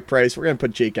 nah, sorry, Price, we're gonna put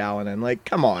Jake Allen in. Like,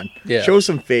 come on, show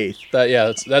some faith.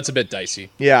 That's a bit dicey.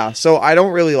 Yeah, so I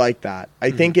don't really like that. I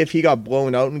think if he got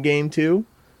blown out in Game 2,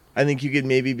 I think you could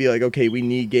maybe be like, okay, we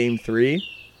need Game 3.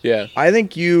 Yeah. I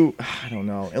think I don't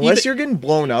know. Unless you're getting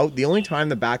blown out, the only time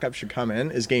the backup should come in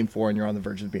is Game 4 and you're on the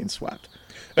verge of being swept.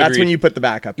 That's Agreed. when you put the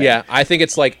backup in. Yeah, I think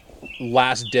it's like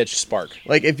last-ditch spark.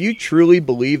 Like, if you truly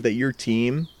believe that your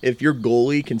team, if your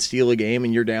goalie can steal a game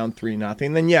and you're down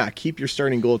 3-0, then yeah, keep your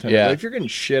starting goaltender. Yeah. But if you're getting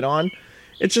shit on,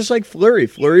 it's just like Fleury.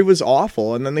 Fleury was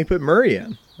awful, and then they put Murray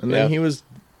in. And then he was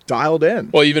dialed in.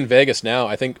 Well, even Vegas now,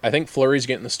 I think Fleury's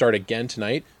getting the start again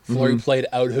tonight. Fleury played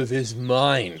out of his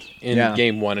mind in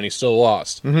Game 1, and he still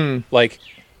lost. Like,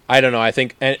 I don't know. I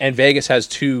think, and Vegas has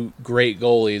 2 great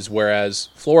goalies, whereas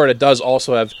Florida does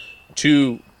also have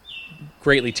 2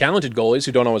 greatly talented goalies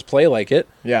who don't always play like it.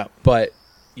 Yeah. But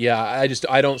yeah,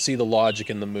 I don't see the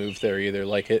logic in the move there either.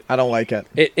 Like I don't like it.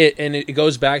 It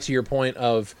goes back to your point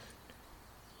of,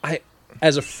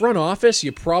 as a front office,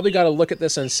 you probably got to look at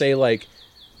this and say, like,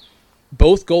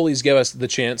 both goalies give us the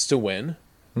chance to win.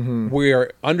 We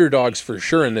are underdogs for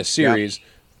sure in this series,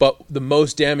 but the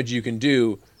most damage you can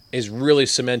do is really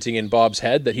cementing in Bob's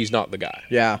head that he's not the guy.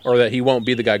 Yeah. Or that he won't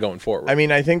be the guy going forward. I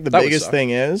mean, I think the biggest thing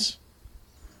is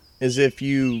if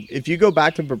you go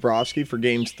back to Bobrovsky for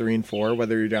Games 3 and 4,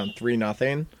 whether you're down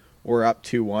 3-0 or up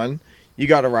 2-1, you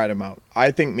got to ride him out.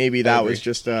 I think maybe that was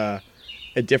just a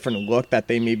different look that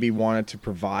they maybe wanted to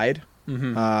provide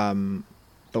the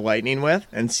Lightning with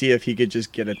and see if he could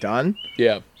just get it done.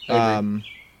 Yeah. I agree.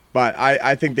 But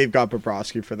I think they've got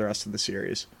Bobrovsky for the rest of the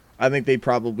series. I think they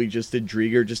probably just did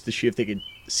Drieger just to see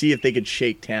if they could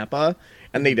shake Tampa,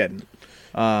 and they didn't.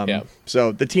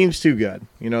 So the team's too good.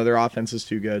 You know, their offense is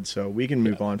too good, so we can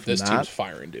move on from this that. team's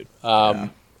firing, dude.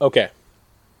 Okay.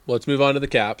 Well, let's move on to the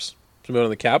Caps. Let's move on to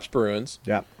the Caps Bruins.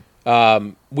 Yeah.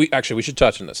 We should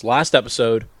touch on this. Last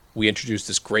episode, we introduced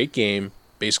this great game,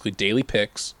 basically daily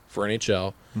picks for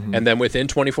NHL, and then within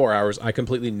 24 hours, I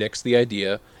completely nixed the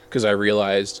idea because I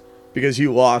realized... Because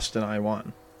you lost and I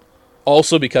won.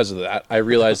 Also because of that, I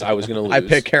realized I was going to lose. I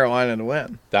picked Carolina to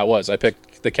win. I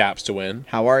picked the Caps to win.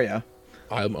 How are you?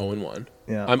 I'm 0-1.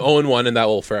 Yeah. I'm 0-1, and that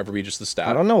will forever be just the stat.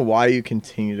 I don't know why you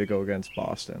continue to go against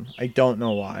Boston. I don't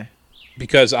know why.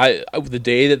 Because the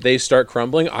day that they start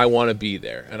crumbling, I want to be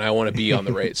there, and I want to be on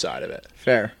the right side of it.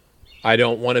 Fair. I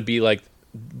don't want to be like...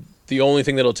 The only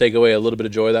thing that'll take away a little bit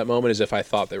of joy of that moment is if I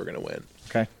thought they were going to win.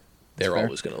 Okay. They're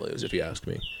always going to lose, if you ask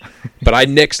me. But I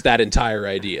nixed that entire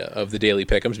idea of the daily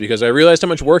pick'ems because I realized how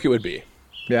much work it would be.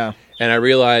 Yeah. And I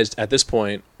realized at this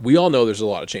point, we all know there's a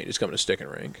lot of changes coming to Stick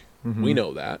and Rink. We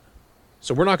know that.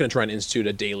 So we're not going to try and institute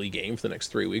a daily game for the next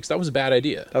 3 weeks. That was a bad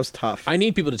idea. That was tough. I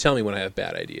need people to tell me when I have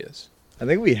bad ideas. I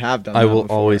think we have done I that will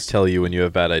before. always tell you when you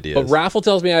have bad ideas. But Raffle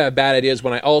tells me I have bad ideas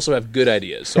when I also have good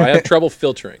ideas. So I have trouble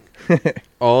filtering.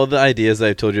 All the ideas that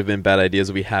I've told you have been bad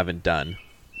ideas we haven't done.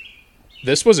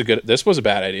 This was a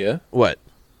bad idea. What?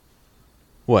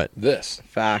 This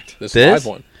Fact. this This?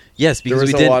 5-1. Yes, There because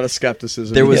was we a did. lot of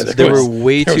skepticism. There was against there us. were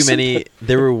way There too was some- many.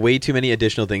 There were way too many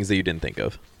additional things that you didn't think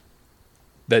of.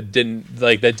 That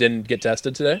didn't get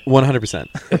tested today.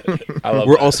 100%. I love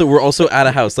We're that. also at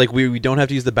a house. Like we don't have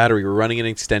to use the battery. We're running an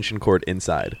extension cord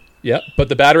inside. Yeah, but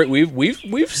the battery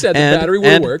we've said the battery would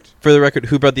have and worked. for the record,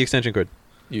 who brought the extension cord?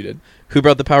 You did. Who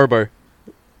brought the power bar?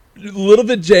 little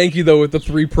bit janky though with the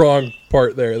 3-prong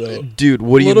part there though. Dude,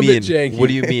 what do you Little mean? bit janky. What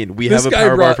do you mean? We This have a guy power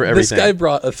bar brought- for everything. This guy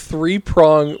brought a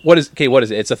 3-prong. What is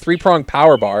it? It's a 3-prong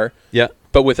power bar, yeah.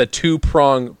 but with a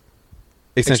 2-prong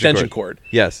extension cord.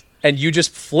 Yes. And you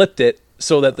just flipped it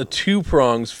so that the 2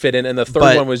 prongs fit in, and the third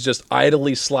But one was just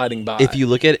idly sliding by. If you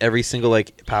look at every single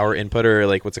like power input or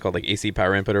like what's it called, like AC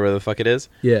power input or whatever the fuck it is,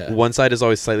 Yeah. one side is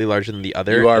always slightly larger than the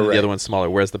other, You are and right. the other one's smaller.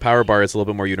 Whereas the power bar is a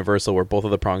little bit more universal, where both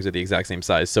of the prongs are the exact same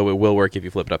size, so it will work if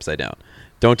you flip it upside down.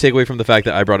 Don't take away from the fact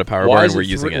that I brought a power bar and we're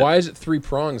using it. Why is it 3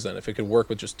 prongs then? If it could work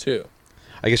with just 2,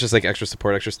 I guess just like extra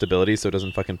support, extra stability, so it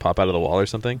doesn't fucking pop out of the wall or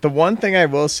something. The one thing I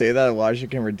will say that Elijah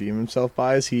can redeem himself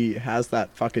by is he has that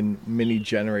fucking mini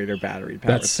generator battery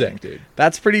power. That's thing. sick, dude.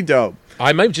 That's pretty dope.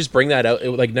 I might just bring that out.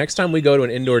 Like next time we go to an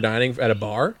indoor dining at a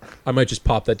bar, I might just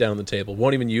pop that down on the table.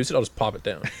 Won't even use it. I'll just pop it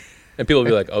down, and people will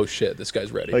be like, "Oh shit, this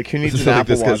guy's ready." Like, who needs Like, an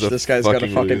Apple this guy's Watch? a This guy's got a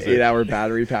fucking fucking loser. 8-hour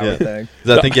battery power Yeah. thing.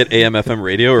 Does that thing get AM FM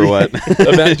radio or what?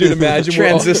 Imagine we're all-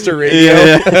 Transistor radio.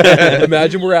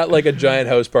 Imagine we're at like a giant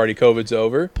house party. COVID's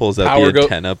over. Pulls out Power the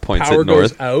antenna, points power it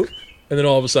north. goes out, and then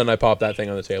all of a sudden I pop that thing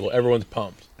on the table. Everyone's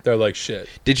pumped. They're like, "Shit."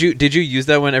 Did you use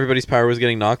that when everybody's power was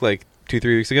getting knocked like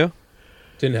 2-3 weeks ago?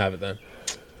 Didn't have it then.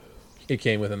 It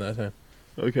came within that time.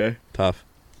 Okay. Tough.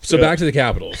 So Yeah. back to the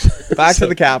Capitals. Back to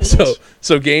the Capitals.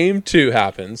 So game 2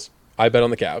 happens. I bet on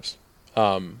the Caps.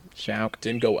 Shout.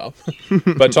 Didn't go well,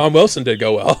 but Tom Wilson did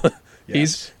go well.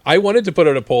 Yes. I wanted to put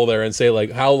out a poll there and say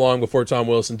like, how long before Tom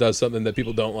Wilson does something that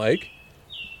people don't like?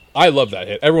 I love that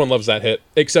hit. Everyone loves that hit,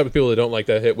 except the people that don't like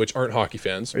that hit, which aren't hockey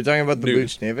fans. Are you talking about the Dude.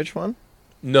 Buchnevich one?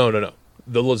 No,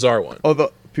 the Lazar one. Oh,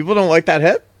 the people don't like that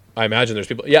hit? I imagine there's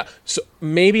people. Yeah, so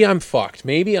maybe I'm fucked.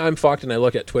 Maybe I'm fucked, and I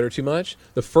look at Twitter too much.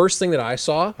 The first thing that I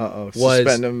saw Uh-oh. was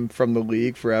Suspend him from the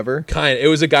league forever. It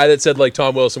was a guy that said like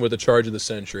Tom Wilson with the charge of the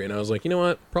century, and I was like, you know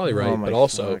what, probably right, Oh my but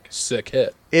also fuck. sick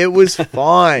hit. It was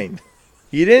fine.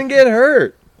 He didn't get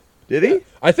hurt. Did he?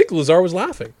 I think Lazar was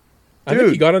laughing. I think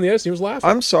Dude. he got on the ice and he was laughing.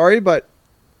 I'm sorry, but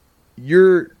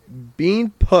you're being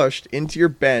pushed into your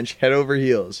bench head over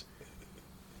heels.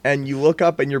 And you look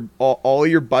up and all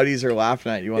your buddies are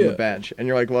laughing at you on Yeah. the bench. And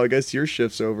you're like, well, I guess your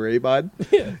shift's over, eh, bud?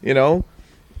 Yeah. You know?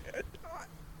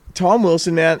 Tom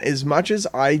Wilson, man, as much as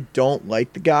I don't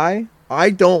like the guy, I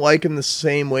don't like him the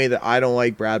same way that I don't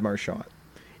like Brad Marchand.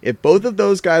 If both of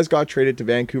those guys got traded to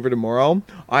Vancouver tomorrow,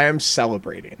 I am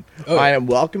celebrating. Oh, I am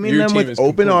welcoming your them team with is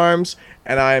open complete. arms,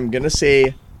 and I am going to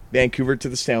say Vancouver to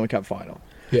the Stanley Cup final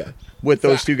Yeah. with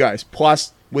those Fact. two guys,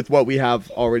 plus with what we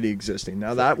have already existing.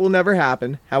 Now, that will never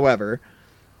happen. However,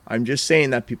 I'm just saying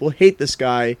that people hate this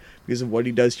guy because of what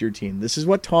he does to your team. This is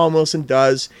what Tom Wilson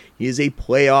does. He is a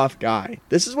playoff guy.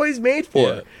 This is what he's made for.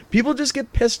 Yeah. People just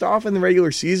get pissed off in the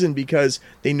regular season because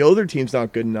they know their team's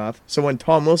not good enough. So when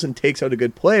Tom Wilson takes out a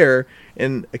good player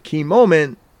in a key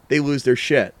moment, they lose their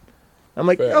shit. I'm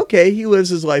like, Fair. okay, he lives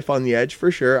his life on the edge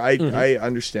for sure. I Mm-hmm.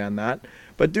 understand that.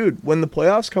 But dude, when the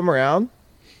playoffs come around,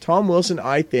 Tom Wilson,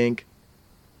 I think,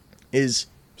 is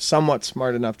somewhat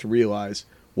smart enough to realize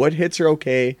what hits are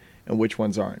okay and which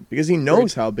ones aren't, because he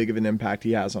knows how big of an impact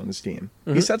he has on his team.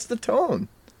 He sets the tone.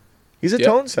 He's a Yep.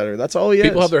 tone setter. That's all he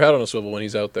People is. have their head on a swivel when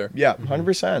he's out there. Yeah,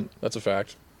 100%. That's a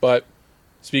fact. But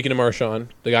speaking of Marchand,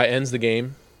 the guy ends the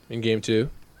game in game 2.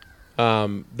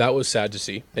 That was sad to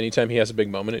see. Anytime he has a big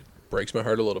moment, it breaks my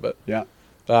heart a little bit. Yeah,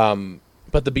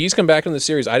 But the Bees come back in the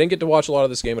series. I didn't get to watch a lot of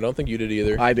this game. I don't think you did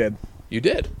either. I did. You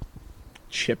did.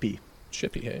 Chippy.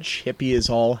 Chippy, hey. Chippy is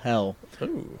all hell.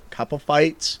 Ooh. Couple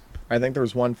fights. I think there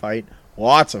was one fight.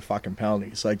 Lots of fucking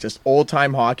penalties. Like just old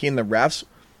time hockey, and the refs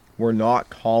were not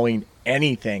calling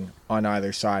anything on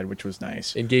either side, which was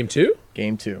nice. In game 2?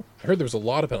 Game 2. I heard there was a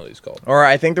lot of penalties called. Or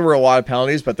I think there were a lot of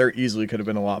penalties, but there easily could have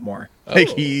been a lot more. Like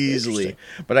Oh, easily.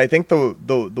 interesting. But I think the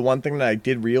one thing that I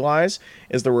did realize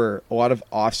is there were a lot of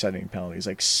offsetting penalties,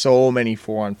 like so many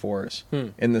 4-on-4s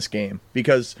in this game.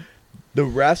 Because the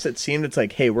refs, it seemed it's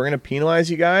like, hey, we're gonna penalize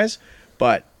you guys,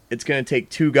 but it's gonna take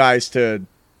two guys to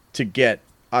get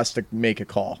us to make a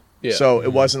call. Yeah. So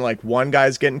it wasn't like one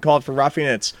guy's getting called for roughing,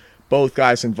 it's both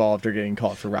guys involved are getting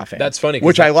called for roughing. That's funny, 'cause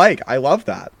Which I like. I love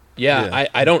that. Yeah, Yeah.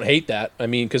 I don't hate that. I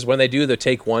mean, because when they do the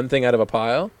take one thing out of a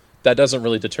pile, that doesn't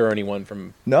really deter anyone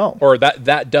from... No. Or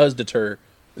that does deter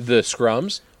the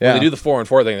scrums. Yeah. When they do the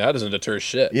 4-on-4 thing, that doesn't deter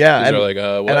shit. Yeah, 'Cause and, they're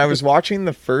like, what? and I was watching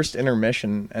the first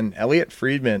intermission, and Elliot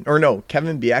Friedman, or no,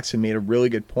 Kevin Bieksa made a really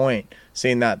good point,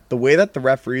 saying that the way that the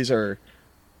referees are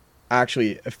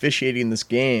actually officiating this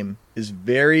game is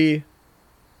very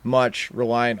much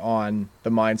reliant on the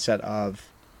mindset of,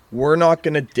 we're not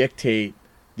going to dictate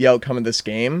the outcome of this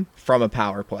game from a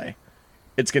power play.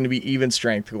 It's going to be even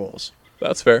strength goals.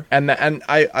 That's fair. And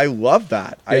I love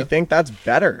that. I Yeah. think that's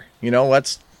better. You know,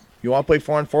 let's You want to play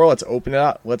 4-on-4? Let's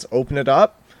open it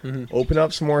up. Mm-hmm. Open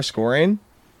up some more scoring.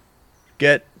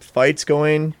 Get fights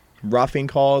going, roughing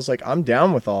calls. Like, I'm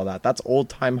down with all that. That's old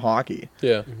time hockey.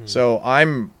 Yeah. So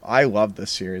I love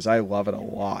this series. I love it a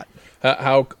lot.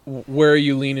 Where are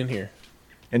you leaning here?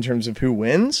 In terms of who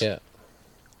wins, Yeah.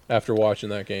 After watching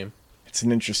that game. it's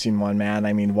an interesting one, man.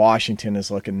 I mean, Washington is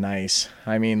looking nice.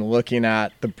 I mean, looking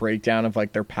at the breakdown of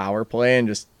like their power play and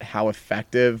just how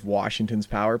effective Washington's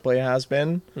power play has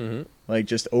been. Mm-hmm. Like,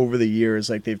 just over the years,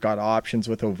 like, they've got options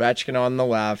with Ovechkin on the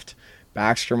left,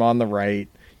 Backstrom on the right.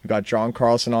 You've got John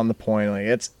Carlson on the point.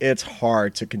 Like, it's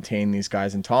hard to contain these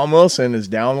guys. And Tom Wilson is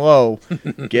down low,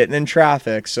 getting in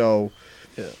traffic. So,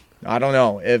 Yeah. I don't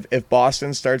know. If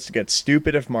Boston starts to get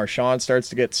stupid, if Marchand starts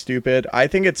to get stupid, I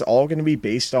think it's all going to be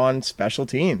based on special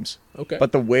teams. Okay.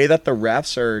 But the way that the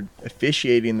refs are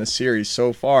officiating the series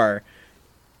so far,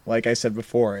 like I said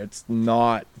before, it's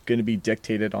not going to be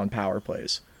dictated on power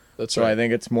plays. That's So right. I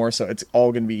think it's more so it's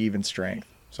all going to be even strength.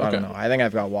 So I don't Okay. know. I think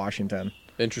I've got Washington.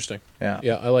 Interesting. Yeah.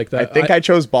 Yeah, I like that. I think I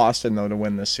chose Boston though to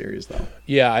win this series though.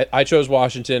 Yeah, I chose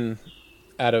Washington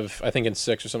out of, I think, in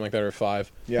 6 or something like that, or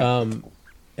 5. Yeah.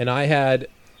 And I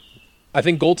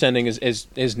think goaltending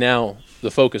is now the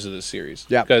focus of this series.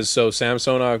 Yeah. Because so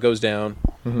Samsonov goes down,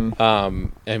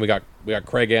 and we got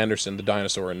Craig Anderson, the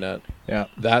dinosaur in net. Yeah.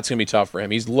 That's gonna be tough for him.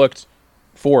 He's looked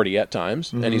 40 at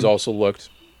times, and Mm-hmm. he's also looked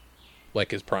like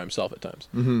his prime self at times.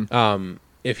 Mm-hmm.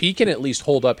 If he can at least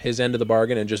hold up his end of the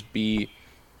bargain and just be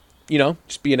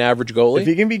an average goalie, If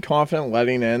he can be confident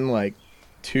letting in like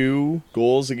 2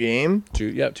 goals a game,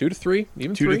 2 to 3,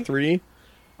 even 2 3. to 3,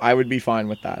 I would be fine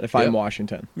with that if I'm Yep.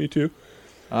 Washington. Me too.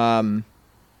 But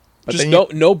Just then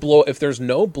no blow. If there's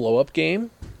no blow up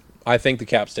game, I think the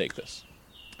Caps take this.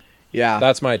 yeah.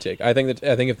 That's my take. I think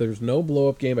if there's no blow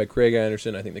up game by Craig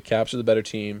Anderson, I think the Caps are the better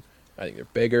team. I think they're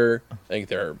bigger. I think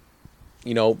they're,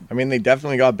 I mean, they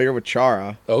definitely got bigger with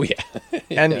Chara. oh yeah.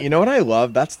 And you know what I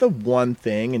love? That's the one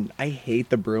thing, and I hate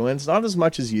the Bruins, not as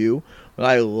much as you, but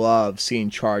I love seeing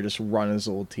Chara just run his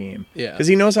old team. Yeah. Because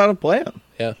he knows how to play them.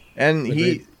 Yeah. And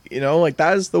Agreed. like,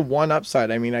 that is the one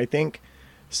upside. I mean, I think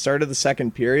start of the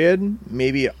second period,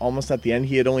 maybe almost at the end,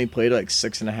 he had only played like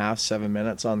 6.5, 7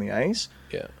 minutes on the ice.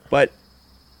 Yeah. But,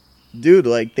 dude,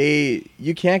 like,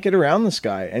 you can't get around this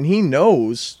guy. And he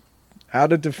knows how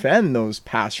to defend those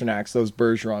Pasternaks, those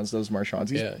Bergerons, those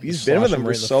Marchands. Yeah. He's been with them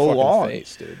for so long.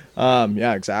 Face, dude.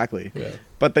 Yeah, exactly. Yeah.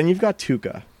 But then you've got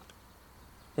Tuca.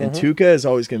 And Mm-hmm. Tuca is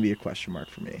always going to be a question mark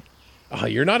for me. Oh,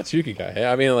 you're not a Tuki guy.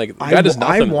 I mean, like, the guy does I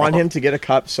nothing want wrong. him to get a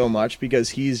cup so much because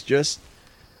he's just.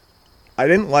 I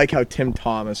didn't like how Tim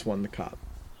Thomas won the cup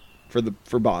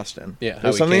for Boston. Yeah, how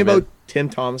There's he something came about in. Tim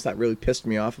Thomas that really pissed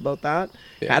me off about that.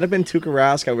 Yeah. Had it been Tuukka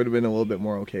Rask, I would have been a little bit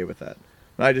more okay with it.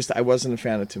 But I wasn't a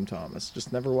fan of Tim Thomas.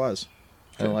 Just never was.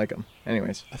 I don't like him.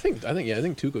 Anyways, I think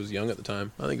Tuca was young at the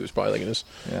time. I think he was probably like in his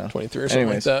Yeah. 23 or something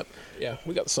Anyways. like that. Yeah,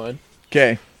 we got the sign.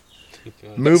 okay.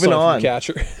 Got Moving the sign on. from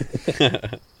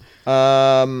Catcher.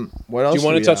 What else? Do you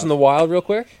want we to touch have? on the Wild real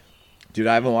quick? Dude,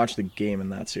 I haven't watched the game in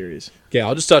that series. Yeah,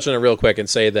 I'll just touch on it real quick and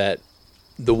say that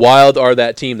the Wild are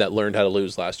that team that learned how to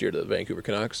lose last year to the Vancouver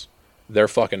Canucks. They're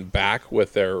fucking back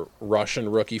with their Russian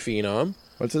rookie phenom,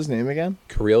 What's his name again?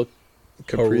 Kirill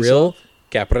Kaprizov?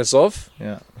 Kaprizov.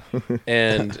 Yeah.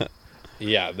 And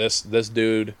yeah, this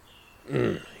dude,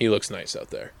 he looks nice out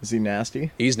there. Is he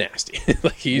nasty? He's nasty.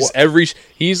 Like he's What?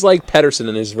 he's like Pedersen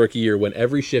in his rookie year. When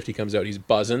every shift he comes out, he's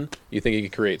buzzing. You think he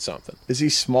could create something? Is he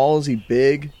small? Is he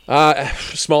big?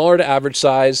 Smaller to average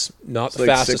size, not It's the like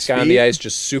fastest 6 guy on feet? the ice,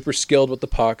 just super skilled with the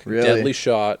puck, Really? deadly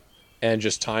shot, and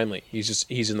just timely.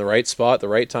 He's in the right spot, the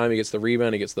right time. He gets the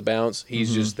rebound, he gets the bounce.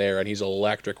 He's just there, and he's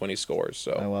electric when he scores.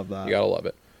 So Mm-hmm. I love that. You gotta love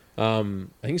it. I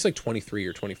think he's like 23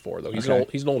 or 24 though. He's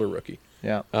Okay. an older rookie.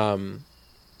 Yeah.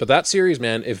 But that series,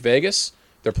 man, if Vegas,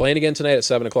 they're playing again tonight at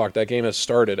 7:00. That game has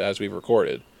started as we've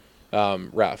recorded.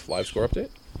 Raf, live score update.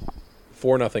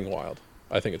 4-0 Wild.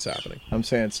 I think it's happening. I'm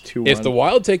saying it's 2-1. If the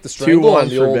Wild take the strangle 2-1 on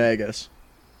the for old, Vegas.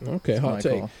 okay, my hot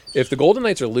take. call. If the Golden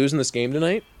Knights are losing this game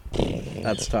tonight,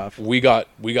 That's tough. we got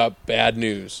bad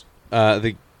news.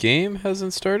 The game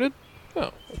hasn't started?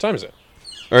 Oh, what time is it?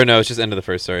 Or no, it's just end of the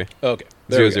first, sorry. Okay,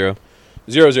 there 0-0.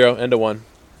 we go. 0-0, end of 1.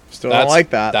 Still don't like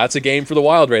that. That's a game for the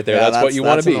Wild right there. Yeah, that's what you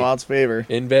want that's to in be the Wild's favor.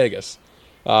 in Vegas.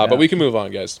 Yeah. But we can move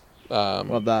on, guys.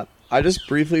 Love that. I just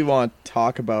briefly want to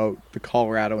talk about the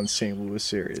Colorado and St. Louis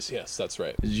series. Yes, that's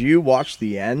right. Did you watch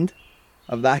the end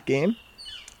of that game?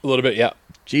 A little bit, yeah.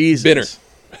 Jesus.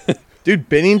 Binner. Dude,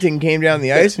 Binnington came down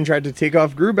the ice and tried to take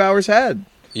off Grubauer's head.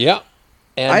 Yeah.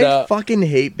 And I fucking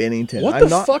hate Binnington. what I'm the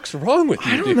not, fuck's wrong with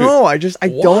you, I don't dude? know. I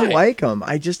don't Why? like him.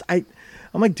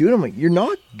 I'm like, dude, you're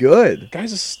not good.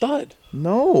 Guy's a stud.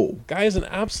 No. Guy is an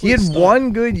absolute He had stud.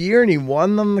 one good year and he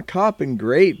won them the cup and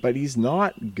great, but he's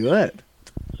not good.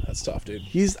 That's tough, dude.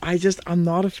 I'm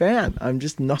not a fan. I'm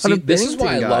just not See, a this is why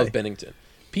Binnington I guy. love Bennington.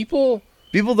 People,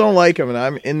 People don't like him, and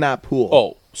I'm in that pool.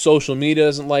 oh, social media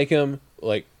doesn't like him.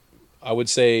 Like, I would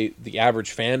say the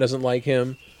average fan doesn't like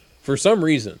him for some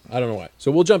reason. I don't know why.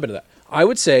 So we'll jump into that. I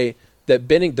would say that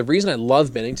the reason I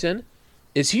love Bennington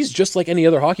is he's just like any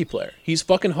other hockey player. He's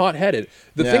fucking hot-headed.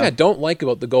 The thing Yeah. I don't like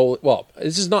about the goal, well,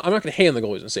 this is not. I'm not going to hate on the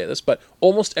goalies and say this, but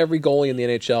almost every goalie in the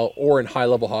NHL or in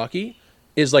high-level hockey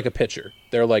is like a pitcher.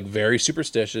 They're like very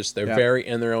superstitious. They're Yeah. very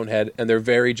in their own head, and they're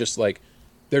very just like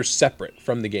they're separate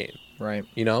from the game. Right.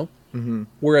 You know? Mm-hmm.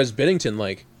 Whereas Binnington,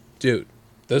 like, dude,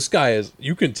 this guy is,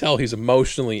 you can tell he's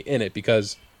emotionally in it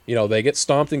because, you know, they get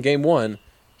stomped in game one.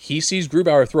 He sees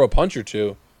Grubauer throw a punch or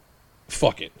two.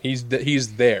 Fuck it. He's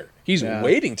there. He's Yeah.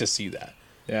 waiting to see that.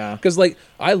 Yeah. Because, like,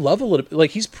 I love a little bit,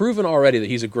 like, he's proven already that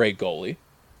he's a great goalie.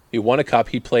 He won a cup.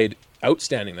 He played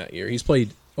outstanding that year. He's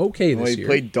played okay Well, this he year.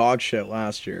 played dog shit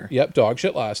last year. Yep, dog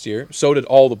shit last year. So did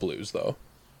all the Blues, though.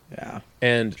 Yeah.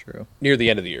 And True. near the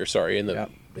end of the year, sorry, in the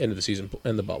Yep. end of the season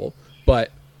in the bubble.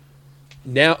 But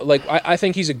now, like, I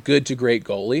think he's a good to great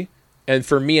goalie. And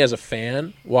for me as a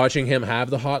fan, watching him have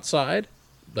the hot side,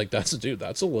 like, that's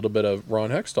a little bit of Ron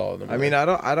Hextall in the I mean,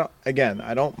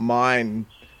 I don't mind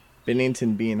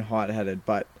Binnington being hot-headed,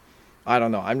 but I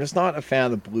don't know. I'm just not a fan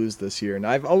of the Blues this year. And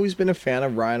I've always been a fan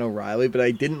of Ryan O'Reilly, but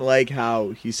I didn't like how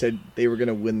he said they were going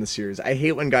to win the series. I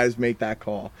hate when guys make that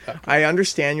call. I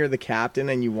understand you're the captain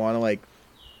and you want to, like,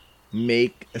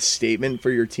 make a statement for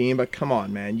your team, but come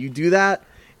on, man. You do that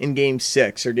in game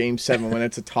 6 or game 7 when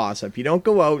it's a toss-up. You don't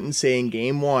go out and say in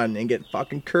game 1 and get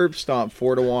fucking curb stomped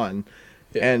 4-1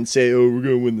 and say, oh, we're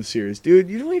going to win the series. Dude,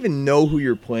 you don't even know who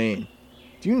you're playing.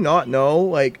 Do you not know?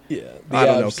 Like, Yeah, I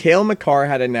don't know. Cale McCarr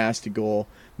had a nasty goal.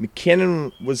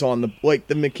 McKinnon was on the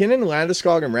McKinnon,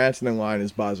 Landeskog, and Rantanen line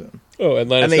is buzzing. Oh, and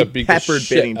Landeskog they beat the peppered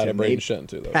shit Binnington. out of They Braden Shen,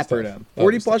 too. That was Peppered tough. him. That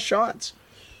 40 was plus tough. shots.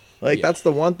 Like, Yeah. that's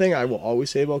the one thing I will always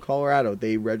say about Colorado.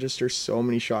 They register so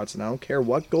many shots, and I don't care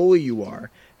what goalie you are,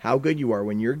 how good you are.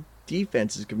 When your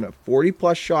defense is giving up 40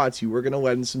 plus shots, you are going to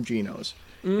let in some Genos.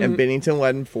 And Binnington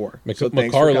led in 4. So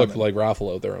thanks for McCarr looked coming. like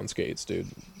Raffle out there on skates, dude.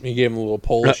 He gave him a little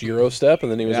Polish Euro step,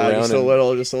 and then he was around. just a and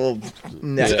little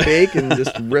neck fake and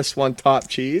just wrist one top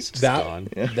cheese. gone.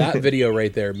 that video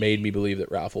right there made me believe that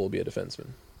Raffle will be a defenseman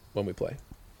when we play.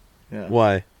 Yeah.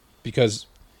 Why? Because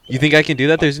You think I can do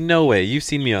that? There's no way. You've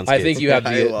seen me on skates. I think you have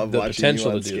I love the watching potential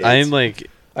you to on do skates. that. I'm like,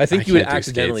 I think I you would can't do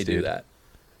accidentally skates, do dude. that.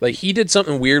 Like, he did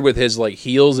something weird with his, like,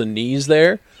 heels and knees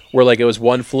there, where, like, it was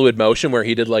one fluid motion where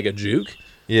he did, like, a juke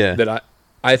yeah. that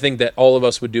I think that all of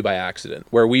us would do by accident,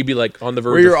 where we'd be, like, on the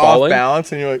verge Where you're of off falling.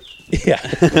 balance and you're like,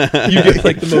 Yeah. You get,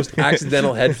 like, the most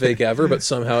accidental head fake ever, but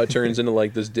somehow it turns into,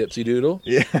 like, this dipsy doodle.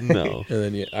 yeah. No. And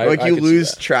then, yeah. Like I you could see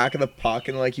lose that. track of the puck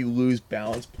and like you lose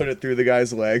balance, put it through the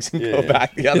guy's legs and go Yeah.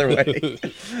 back the other way.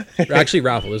 Actually,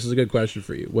 Raffle, this is a good question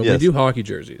for you. When we Yes. do hockey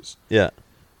jerseys, Yeah.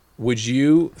 would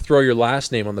you throw your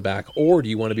last name on the back, or do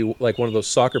you want to be like one of those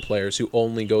soccer players who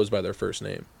only goes by their first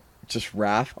name, Just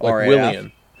Raph, like RAF.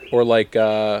 William, or like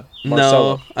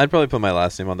Marcelo? No. I'd probably put my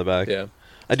last name on the back. Yeah,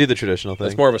 I do the traditional thing.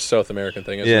 that's more of a South American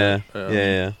thing, isn't yeah. it?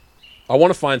 Yeah. I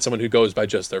want to find someone who goes by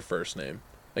just their first name.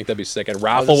 I think that'd be sick. And I'll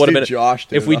Raffle just would have do been Josh.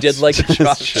 Dude. if we did like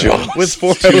Josh. Josh. with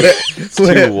four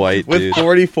too white, with dude.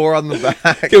 44 on the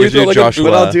back. Can we We throw do like Joshua.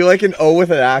 But I'll do like an O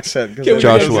with an accent. 'cause Can we I do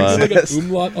don't Joshua. like an exist.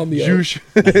 umlaut on the O? Juice.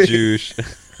 Juice.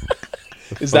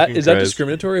 Is that Fucking is that Christ.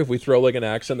 discriminatory if we throw like an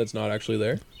accent that's not actually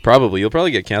there? Probably. You'll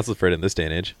probably get canceled for it in this day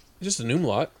and age. Just an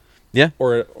umlaut. Yeah.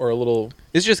 Or a little.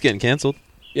 It's just getting canceled.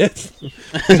 Yeah.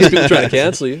 People trying to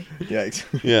cancel you. Yikes.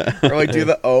 Yeah. Or like do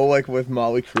the O like with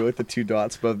Molly Crew with the 2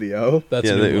 dots above the O. That's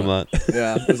yeah, an the umlaut. umlaut.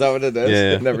 Yeah, is that what it is?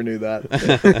 Yeah. Never knew that.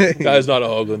 Guy's not a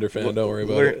Hoglander fan. Don't worry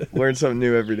about it. Learn something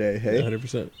new every day. Hey,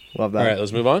 100%. love that. All right,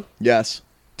 let's move on. Yes.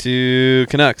 To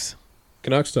Canucks.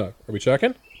 Canucks talk. Are we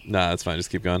checking? Nah, that's fine.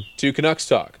 Just keep going. To Canucks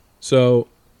talk. So,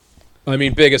 I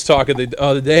mean, biggest talk of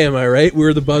the day. Am I right?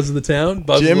 We're the buzz of the town.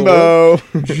 Buzz of the world.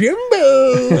 Jimbo. Jimbo.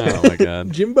 Oh my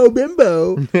god. Jimbo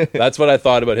Bimbo. That's what I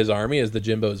thought about his army is the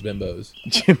Jimbo's Bimbos.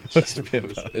 Jimbo's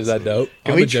Bimbo. Is that dope?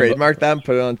 Can I'm we a Jimbo. trademark that and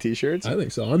put it on t-shirts? I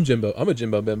think so. I'm Jimbo. I'm a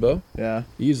Jimbo Bimbo. Yeah.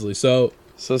 Easily. So,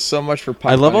 So much for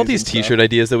I love all bunnies these and stuff. T-shirt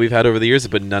ideas that we've had over the years,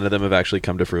 but none of them have actually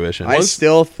come to fruition. I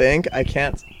still think I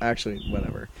can't actually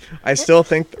whatever. I still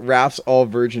think Raph's all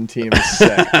virgin team is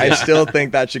sick. I still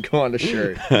think that should go on a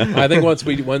shirt. I think once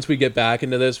we get back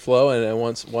into this flow and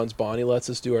once Bonnie lets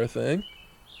us do our thing,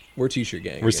 we're t-shirt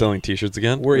gang. We're again. selling T-shirts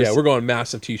again. We're going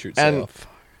massive t-shirt And sale.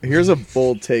 here's a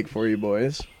bold take for you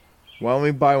boys. why don't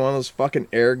we buy one of those fucking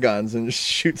air guns and just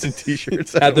shoot some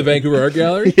t-shirts At the Vancouver Art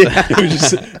Gallery? It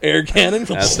was just air cannon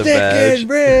from At the Stick Vag. and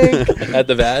bring. at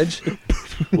the Vag.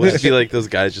 We'll just be like those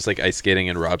guys just like ice skating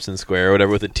in Robson Square or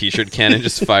whatever with a t-shirt cannon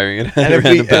just firing it And at if,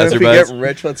 random we get passerbys.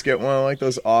 rich, let's get one of like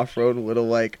those off-road little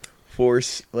like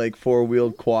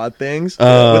four-wheeled quad things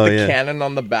Oh, with the yeah. cannon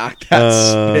on the back that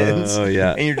spins. Oh,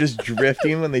 yeah. And you're just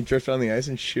drifting when they drift on the ice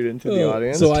and shoot into the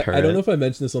audience. So I turret. don't know if I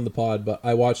mentioned this on the pod, but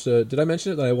I watched did I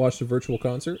mention it that I watched a virtual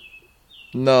concert?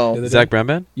 no. The Zach Brown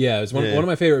Band? Yeah, it was one Yeah. of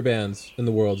my favorite bands in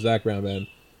the world, Zach Brown Band.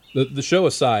 The show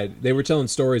aside, they were telling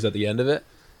stories at the end of it,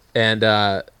 and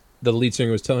the lead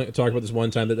singer was talking about this one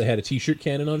time that they had a t-shirt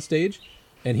cannon on stage,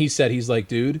 and he said, he's like,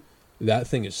 dude, that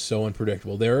thing is so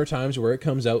unpredictable. There are times where it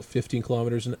comes out 15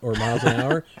 kilometers or miles an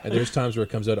hour, and there's times where it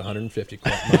comes out 150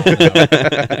 miles an hour.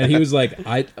 And he was like,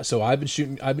 I've been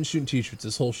shooting t-shirts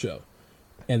this whole show.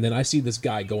 And then I see this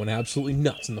guy going absolutely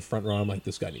nuts in the front row. I'm like,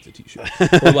 this guy needs a t-shirt,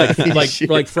 or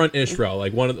like front-ish row,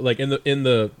 like one of the, like in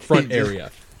the front area.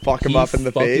 Fuck him He up in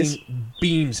the fucking face.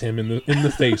 beams him in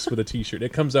the face with a t-shirt.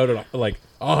 It comes out at like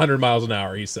 100 miles an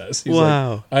hour. He says, He's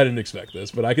Wow. like, I didn't expect this,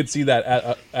 but I could see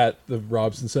that at the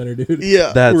Robson Center, dude.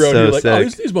 Yeah. That's We're out here so like,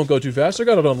 sick. these won't go too fast. I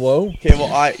got it on low. Okay, well,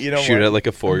 Shoot what? at like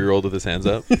a 4-year-old with his hands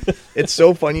up. It's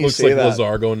so funny you Looks say like that.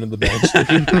 Lazar going into the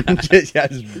bench. Yeah,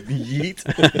 just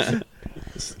yeet.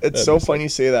 It's so funny you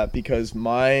say that because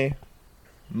my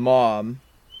mom.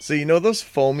 So you know those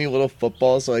foamy little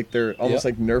footballs, like they're almost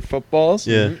Yep. like Nerf footballs.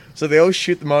 Yeah. So they always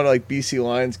shoot them out at like BC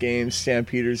Lions games,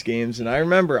 Stampeders games, and I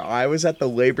remember I was at the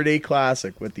Labor Day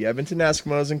Classic with the Edmonton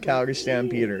Eskimos and Calgary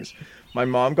Stampeders. My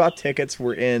mom got tickets.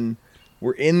 We're in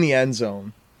the end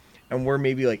zone, and we're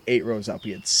maybe like 8 rows up.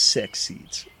 We had 6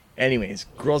 seats. Anyways,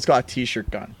 girls got a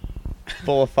t-shirt gun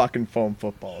full of fucking foam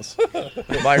footballs.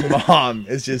 My mom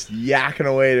is just yakking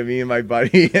away to me and my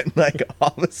buddy, and like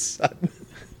all of a sudden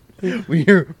we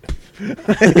hear and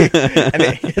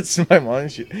it hits my mom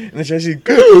and then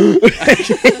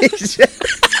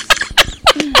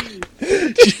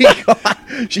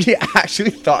she actually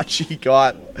thought she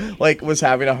got like was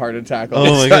having a heart attack. Oh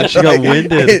my God, she got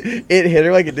winded. It hit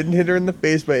her like it didn't hit her in the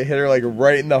face, but it hit her like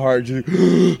right in the heart. She like,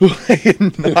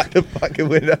 knocked the fucking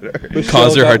wind out of her.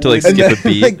 Caused her heart to like And skip then, a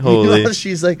beat. like, you Holy. know,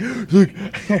 she's like,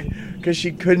 because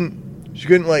she couldn't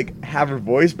like have her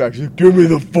voice back. She's like, give me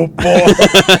the football.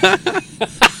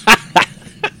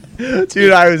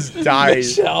 Dude, I was dying.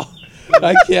 Michelle,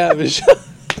 I can't, Michelle.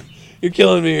 You're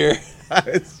killing me here.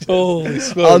 Holy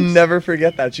smokes. I'll never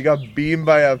forget that. She got beamed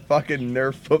by a fucking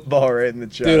Nerf football right in the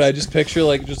chest. Dude, I just picture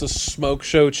like just a smoke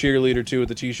show cheerleader too with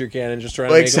the t-shirt cannon, just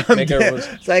trying like to make everyone's.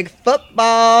 it's like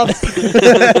football.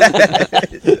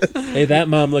 Hey, that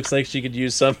mom looks like she could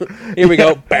use some. Here we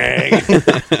go, bang!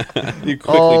 You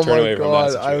quickly Oh turn my away from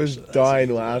god, that. I was situation.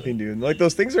 dying laughing, dude. Like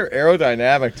those things are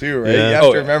aerodynamic too, right? Yeah. You have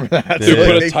Oh, to yeah. remember that. Dude, Dude, Yeah.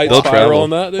 put they a tight They'll spiral travel. on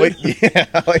that, dude. like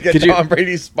yeah, like a Could you- Tom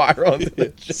Brady spiral into the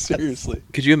chest. Seriously.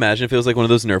 Could you imagine if it was like one of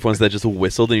those Nerf ones that just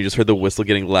whistled and you just heard the whistle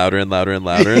getting louder and louder and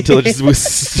louder until it just was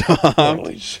stopped?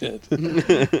 Holy shit.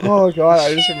 Oh god,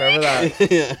 I just remember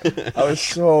that. That was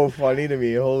so funny to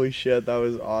me. Holy shit, that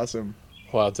was awesome.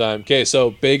 Wild time. Okay,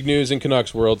 so big news in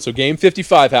Canucks world. So game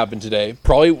 55 happened today.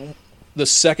 Probably the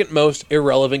second most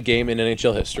irrelevant game in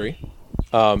NHL history.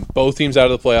 Both teams out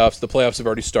of the playoffs. The playoffs have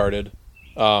already started.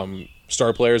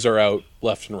 Star players are out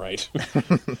left and right.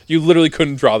 You literally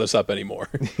couldn't draw this up anymore.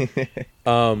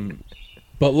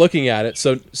 But looking at it,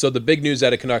 so the big news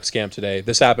at a Canucks camp today,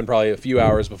 this happened probably a few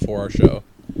hours before our show,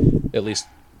 at least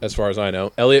as far as I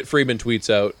know. Elliot Friedman tweets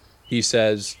out, he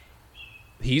says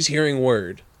he's hearing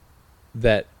word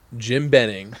that Jim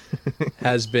Benning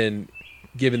has been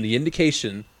given the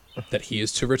indication that he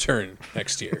is to return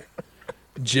next year.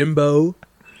 Jimbo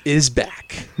is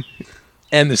back.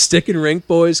 And the Stick and Rink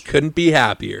boys couldn't be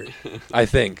happier, I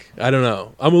think. I don't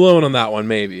know. I'm alone on that one,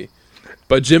 maybe.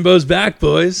 But Jimbo's back,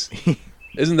 boys.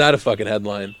 Isn't that a fucking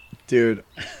headline? Dude.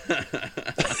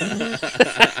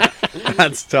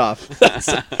 That's tough.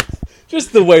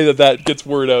 Just the way that gets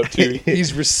word out, too.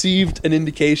 He's received an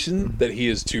indication that he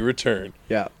is to return.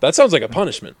 Yeah. That sounds like a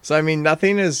punishment. So I mean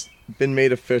nothing has been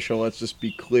made official, let's just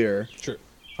be clear. Sure.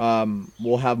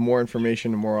 We'll have more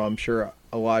information tomorrow. I'm sure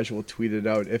Elijah will tweet it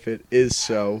out if it is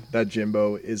so that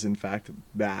Jimbo is in fact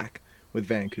back with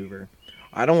Vancouver.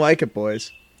 I don't like it,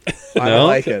 boys. I No? don't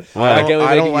like it. Why? I Why can't we don't, I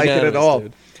make don't it like it at unanimous, all.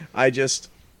 dude?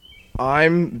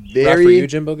 I'm Raf, very. are you a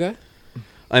Jimbo guy?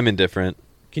 I'm indifferent.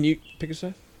 Can you pick a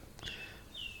side?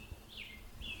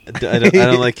 I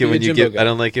don't like it You're when a you Jimbo give. guy. I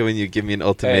don't like it when you give me an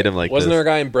ultimatum like wasn't this. there a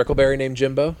guy in Brickleberry named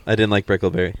Jimbo? I didn't like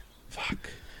Brickleberry. Fuck.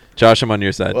 Josh, I'm on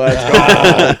your side.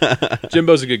 Let's go.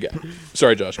 Jimbo's a good guy.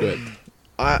 Sorry, Josh. Go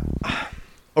ahead.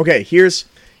 Okay, here's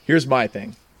Here's my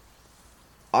thing.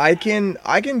 I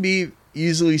can be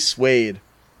easily swayed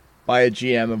by a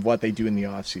GM of what they do in the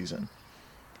offseason.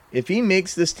 If he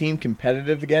makes this team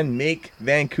competitive again, make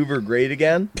Vancouver great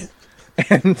again,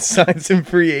 and sign some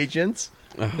free agents,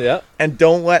 Yeah. and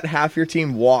don't let half your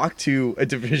team walk to a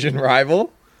division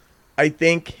rival, I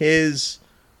think his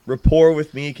rapport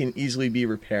with me can easily be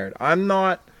repaired. I'm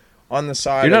not on the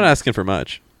side. You're not of, asking for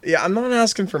much. Yeah, I'm not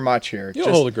asking for much here. You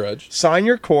don't hold a grudge. Sign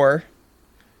your core.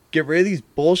 Get rid of these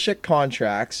bullshit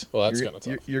contracts. Well, that's You're-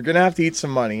 kinda tough. You're going to have to eat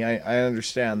some money. I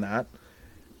understand that.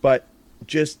 But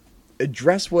just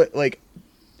address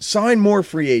sign more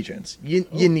free agents. You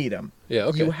need them. Yeah,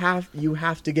 okay. You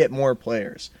have to get more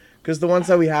players because the ones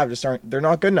that we have just aren't. They're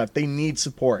not good enough. They need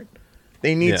support.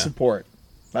 They need Yeah. support.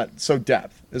 So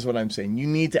depth is what I'm saying. You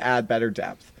need to add better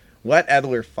depth. Let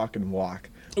Edler fucking walk.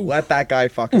 Let that guy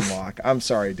fucking walk. I'm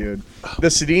sorry, dude. The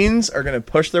Sedins are going to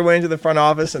push their way into the front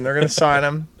office, and they're going to sign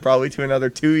him probably to another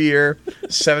 2-year,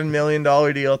 $7 million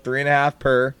deal, 3.5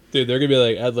 per. Dude, they're going to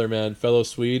be like, Edler, man, fellow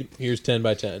Swede, here's 10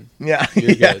 by 10. Yeah,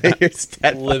 You're yeah. good. Here's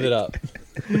 10 Live it up.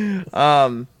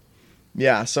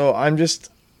 Yeah, so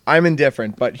I'm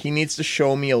indifferent, but he needs to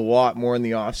show me a lot more in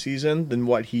the offseason than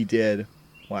what he did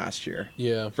last year.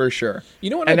 Yeah. For sure. You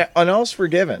know what? And all's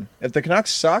forgiven. If the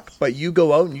Canucks suck, but you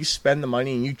go out and you spend the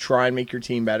money and you try and make your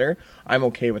team better, I'm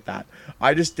okay with that.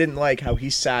 I just didn't like how he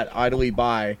sat idly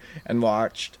by and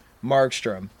watched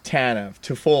Markstrom, Tanev,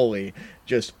 Toffoli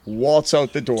just waltz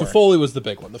out the door. Toffoli was the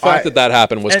big one. The fact that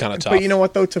happened was kind of tough. But you know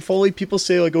what, though? Toffoli, people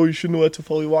say, like, oh, you shouldn't let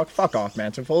Toffoli walk. Fuck off,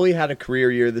 man. Toffoli had a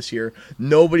career year this year.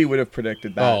 Nobody would have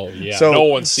predicted that. Oh, yeah. No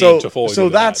one's seen Toffoli So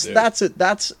do that, dude.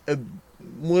 that's a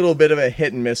little bit of a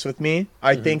hit and miss with me.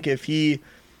 I Mm-hmm. think if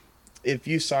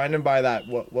you signed him by that,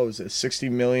 what was it,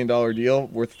 $60 million deal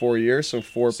worth 4 years, so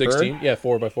 4 16? per? Yeah,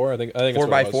 4x4. I think 4 it's by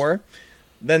what it was. 4?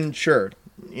 Then sure.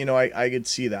 You know, I could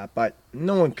see that. But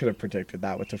no one could have predicted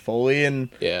that with Toffoli. And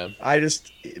Yeah.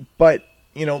 but,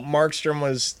 you know, Markstrom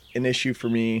was an issue for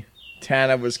me.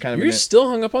 Tanev was kind of You're still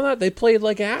hung up on that? They played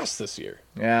like ass this year.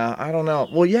 yeah, I don't know.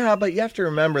 Well, yeah, but you have to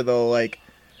remember, though, like,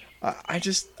 I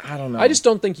don't know. I just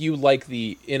don't think you like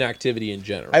the inactivity in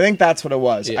general. I think that's what it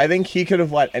was. Yeah. I think he could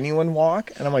have let anyone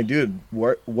walk, and I'm like, dude,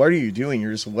 what are you doing?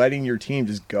 You're just letting your team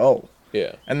just go,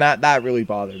 yeah. and that really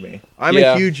bothered me. I'm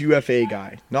Yeah. a huge UFA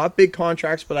guy, not big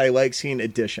contracts, but I like seeing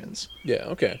additions. Yeah,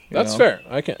 okay. That's know?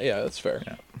 fair. Yeah, that's fair.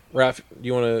 Yeah. Raph, do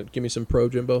you want to give me some pro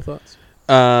Jimbo thoughts?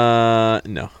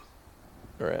 No.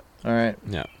 All right. All right,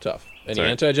 No. Tough. Any Sorry.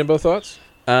 anti-Jimbo thoughts?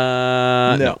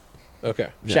 No. Okay.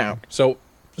 Shout. So,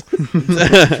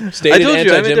 I stated told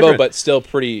you, I'm anti-Jimbo, indifferent. but still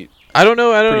pretty I don't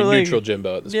know. I don't like, neutral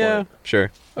Jimbo at this Yeah, point.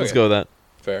 sure. Let's Okay. go with that.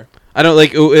 Fair. I don't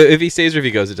like if he stays or if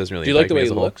he goes. It doesn't really. Do you like impact the me way as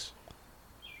he a whole. looks?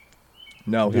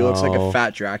 no, he looks like a No.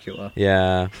 fat Dracula.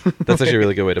 Yeah, that's actually a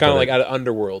really good way to Kind put of like it. out of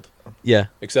Underworld, Yeah,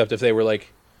 except if they were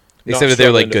like. not Except if they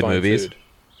were, like, struggling to good find movies. food.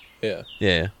 Yeah.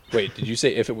 yeah, Wait, did you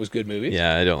say if it was good movies?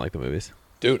 yeah. I don't like the movies.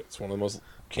 Dude, it's one of the most.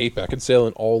 Kate Beckinsale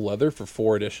in all leather for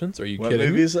 4 editions. Are you What kidding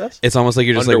movie me? is this? It's almost like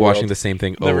you're just like Underworld. watching the same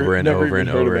thing Never- over and never over even and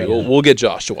heard of over it. again. We'll get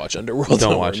Josh to watch Underworld.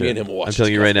 Don't worry. watch Me it. and him will watch. I'm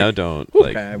telling this you right guy. now, don't.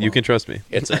 Okay, I Like, you won't. can trust me.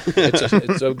 It's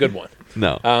a good one.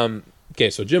 No. Okay,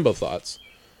 so Jimbo thoughts.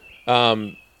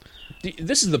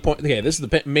 This is the point. Okay, this is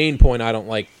the main point I don't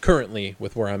like currently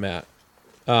with where I'm at.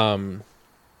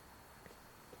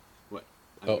 What?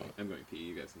 Oh. I'm going pee.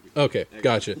 You guys can keep. Okay,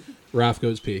 gotcha. Raph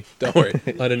goes pee. Don't worry,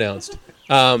 unannounced.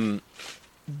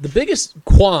 The biggest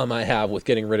qualm I have with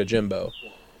getting rid of Jimbo,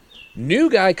 new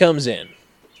guy comes in,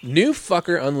 new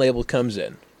fucker unlabeled comes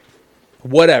in,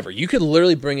 whatever. You could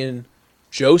literally bring in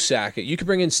Joe Sakic. You could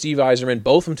bring in Steve Yzerman,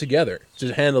 both of them together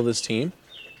to handle this team.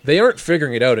 They aren't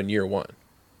figuring it out in year one.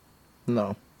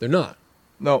 No, They're not.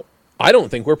 no. I don't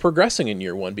think we're progressing in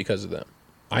year one because of them.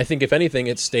 I think, if anything,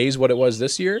 it stays what it was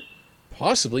this year,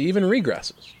 possibly even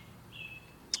regresses.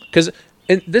 Because,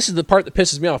 and this is the part that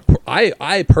pisses me off,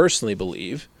 I personally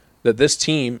believe that this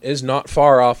team is not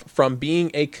far off from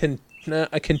being a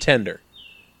contender,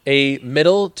 a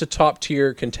middle to top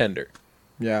tier contender.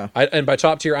 Yeah. And by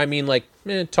top tier, I mean like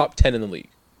top 10 in the league.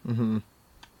 Mm-hmm.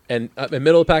 And in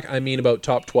middle of the pack, I mean about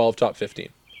top 12, top 15.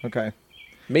 Okay.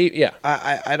 Maybe, yeah.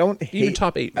 I don't hate Even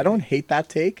top 8. I don't hate that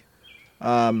take.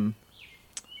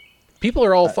 People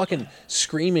are all fucking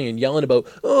screaming and yelling about,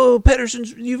 oh,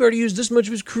 Pettersson's, you've already used this much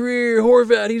of his career.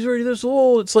 Horvat, he's already this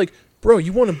old. It's like, bro,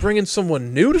 you want to bring in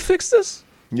someone new to fix this?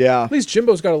 Yeah. At least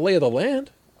Jimbo's got a lay of the land.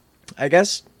 I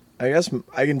guess I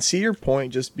can see your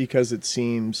point just because it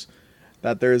seems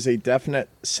that there is a definite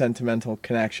sentimental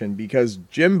connection because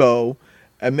Jimbo,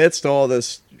 amidst all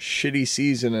this shitty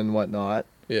season and whatnot,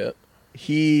 Yeah.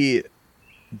 he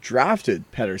drafted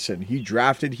Pedersen. He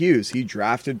drafted Hughes. He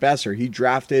drafted Besser. He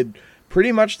drafted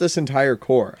pretty much this entire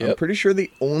core. I'm Yep. pretty sure the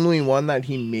only one that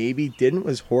he maybe didn't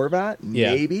was Horvat.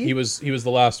 Yeah, Maybe he was the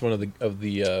last one of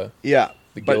the Yeah,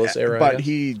 the Gillis era, I But guess.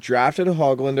 he drafted a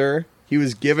Hoglander. He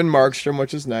was given Markstrom,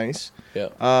 which is nice. yeah.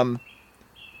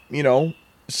 You know,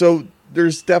 so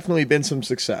there's definitely been some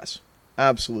success.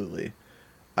 Absolutely.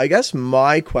 I guess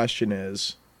my question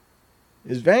is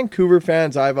Vancouver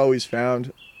fans, I've always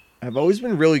found, have always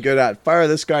been really good at fire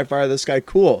this guy,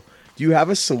 cool. Do you have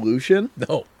a solution?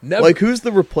 No, never. Like, who's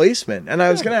the replacement? And I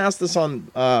was going to ask this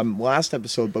on last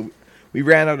episode, but we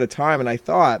ran out of time, and I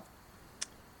thought,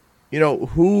 you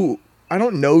know, I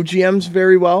don't know GMs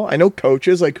very well. I know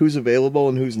coaches, like who's available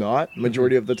and who's not,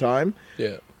 majority of the time.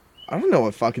 yeah. I don't know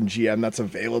a fucking GM that's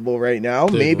available right now.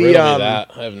 Dude, Maybe riddle me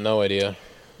that. I have no idea.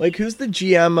 like who's the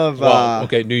GM of Well,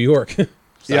 okay, New York. That's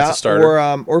yeah, a starter.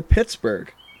 or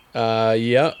Pittsburgh,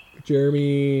 Yeah,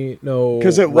 Jeremy. No,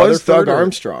 because it was Rutherford Doug or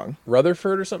Armstrong.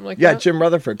 Rutherford or something like Yeah, that. Jim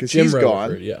Rutherford, because Jim he's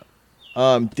Rutherford, gone.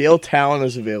 Yeah, Dale Talon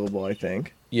is available, I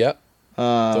think. yeah.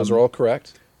 Those are all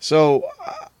correct. So,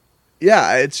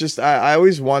 yeah, it's just I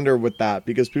always wonder with that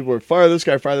because people are fire this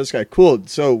guy, cool.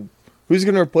 So, who's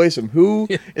going to replace him? Who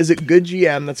is a good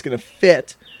GM that's going to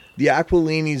fit the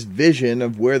Aquilini's vision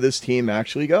of where this team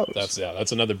actually goes?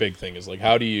 That's another big thing. Is like,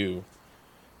 how do you?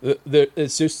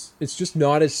 It's just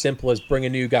not as simple as bring a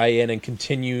new guy in and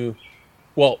continue.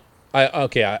 Well,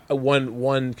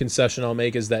 one concession I'll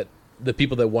make is that the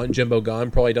people that want Jimbo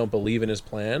gone probably don't believe in his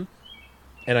plan,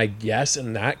 and I guess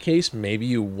in that case maybe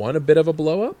you want a bit of a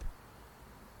blow up,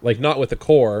 like not with the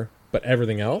core but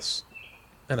everything else.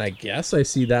 And I guess I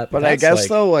see that. But I guess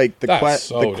though, like the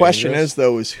question dangerous. is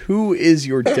though, is who is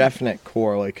your definite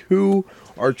core? Like who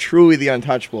are truly the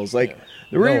untouchables? Like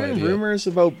there were No even idea. rumors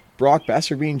about Brock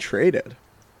Besser being traded.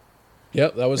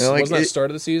 Yep, that was You know, like, wasn't that start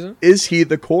of the season? Is he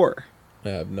the core? I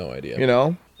have no idea. You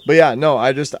know? But yeah, no,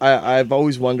 I've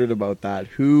always wondered about that.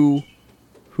 Who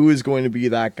is going to be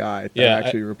that guy that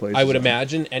actually replaces I would him?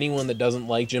 imagine anyone that doesn't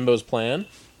like Jimbo's plan,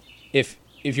 if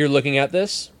you're looking at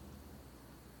this,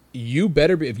 you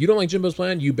better be. If you don't like Jimbo's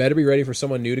plan, you better be ready for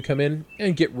someone new to come in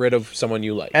and get rid of someone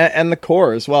you like. And the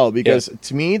core as well, because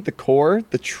to me, the core,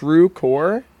 the true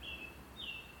core,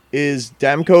 is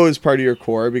Demko is part of your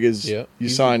core because you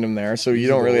signed him there, so you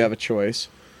don't really have a choice.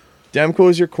 Demko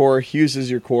is your core, Hughes is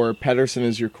your core, Pedersen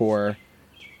is your core.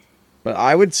 But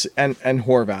I would and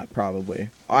Horvat probably.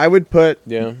 I would put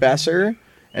Besser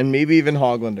and maybe even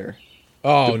Hoglander.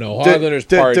 Oh no, Hoglander's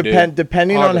part.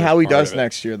 Depending on how he part does of it.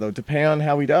 next year, though. Depending on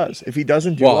how he does. If he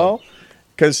doesn't do well,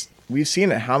 because we've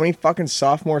seen it. How many fucking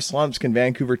sophomore slumps can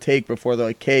Vancouver take before they're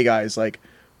like, "Okay, guys, like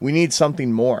we need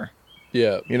something more."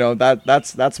 Yeah, You know,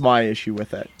 that's my issue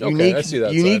with it. Okay, I see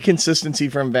that You need side. consistency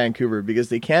from Vancouver because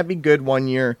they can't be good one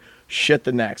year, shit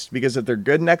the next. Because if they're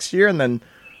good next year and then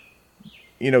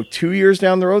 2 years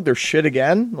down the road they're shit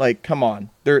again, like come on.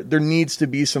 There needs to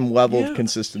be some level of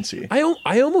consistency.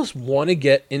 I almost want to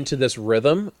get into this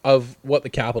rhythm of what the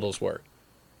Capitals were,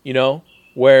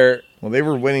 where Well, they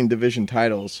were winning division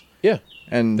titles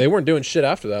and they weren't doing shit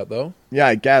after that though. yeah,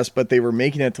 I guess, but they were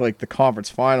making it to like the conference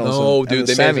finals. No, and dude,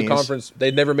 the they made it to semis. the conference.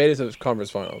 They never made it to the conference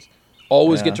finals.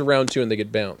 Always Yeah. get to round 2 and they get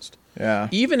bounced. Yeah.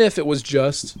 Even if it was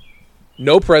just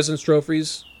no President's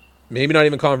trophies, maybe not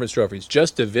even conference trophies,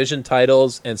 just division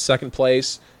titles and second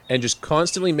place, and just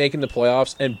constantly making the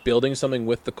playoffs and building something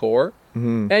with the core.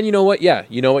 Mm-hmm. And you know what? Yeah,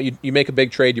 you know what? You make a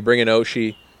big trade. You bring in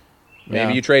Oshie. Maybe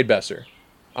Yeah. you trade Besser.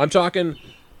 I'm talking.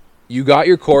 You got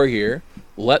your core here.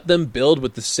 Let them build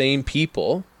with the same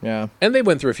people. Yeah. And they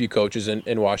went through a few coaches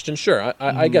in Washington. Sure,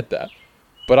 I get that.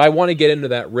 But I want to get into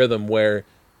that rhythm where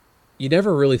you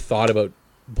never really thought about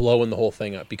blowing the whole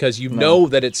thing up because you know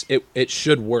that it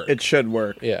should work. It should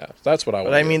work. Yeah, that's what I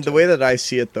want. But I mean, the way that I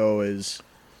see it though is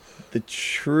the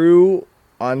true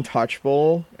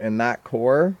untouchable in that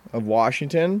core of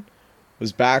Washington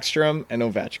was Backstrom and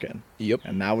Ovechkin. Yep.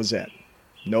 And that was it.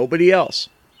 Nobody else.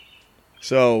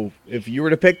 So if you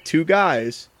were to pick two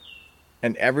guys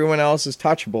and everyone else is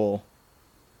touchable,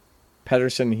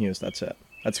 Pedersen and Hughes, that's it.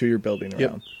 That's who you're building Yep.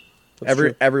 around. That's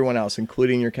true. Everyone else,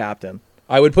 including your captain.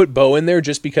 I would put Bo in there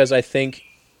just because I think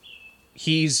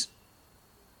he is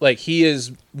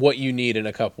what you need in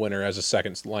a cup winner as a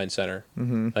second line center.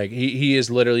 Mm-hmm. Like he is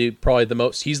literally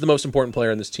probably he's the most important player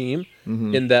in this team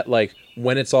in that like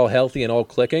when it's all healthy and all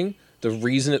clicking, the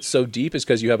reason it's so deep is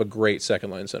because you have a great second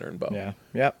line center in Bo. Yeah.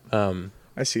 Yep.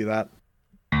 I see that.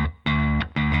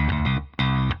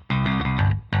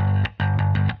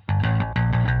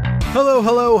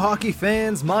 Hello, hockey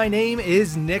fans. My name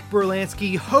is Nick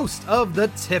Berlansky, host of the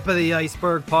Tip of the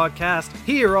Iceberg podcast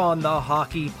here on the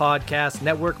Hockey Podcast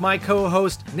Network. My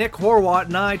co-host Nick Horwat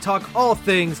and I talk all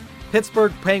things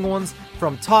Pittsburgh Penguins,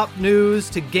 from top news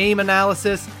to game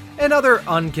analysis and other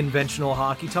unconventional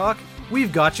hockey talk.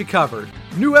 We've got you covered.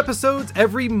 New episodes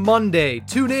every Monday.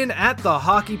 Tune in at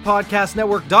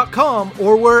thehockeypodcastnetwork.com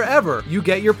or wherever you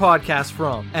get your podcast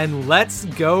from. And let's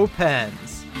go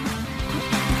Pens.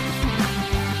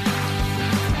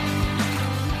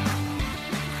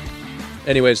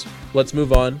 Anyways, let's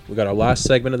move on. We got our last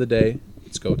segment of the day.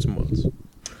 It's Goats and Woats.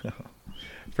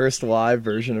 First live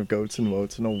version of Goats and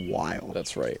Woats in a while.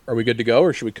 That's right. Are we good to go,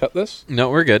 or should we cut this? No,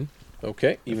 we're good.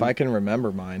 Okay. If I can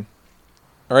remember mine.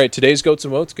 All right, today's Goats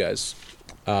and Woats, guys.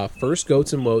 First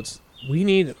Goats and Woats.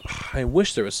 I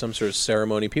wish there was some sort of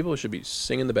ceremony. People should be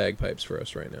singing the bagpipes for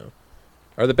us right now.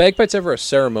 Are the bagpipes ever a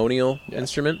ceremonial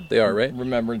instrument? They are, right?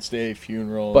 Remembrance Day,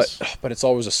 funerals. But it's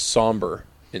always a somber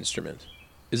instrument.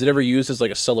 Is it ever used as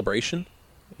like a celebration?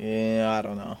 Yeah, I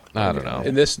don't know. I don't know.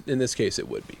 In this case, it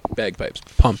would be bagpipes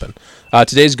pumping.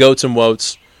 Today's Goats and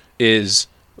Woats is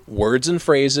words and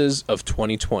phrases of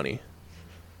 2020,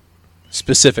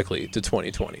 specifically to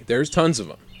 2020. There's tons of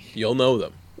them. You'll know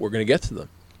them. We're gonna get to them.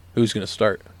 Who's gonna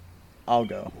start? I'll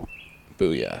go.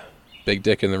 Booyah! Big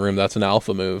dick in the room. That's an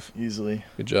alpha move. Easily.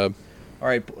 Good job. All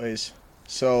right, boys.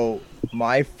 So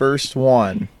my first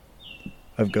one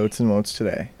of Goats and Woats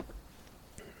today.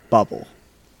 Bubble.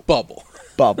 Bubble.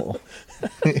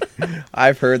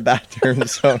 I've heard that term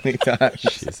so many times.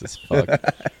 Jesus fuck.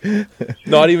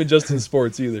 Not even just in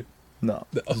sports either. No,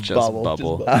 Just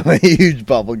bubble. I'm a huge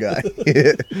bubble guy.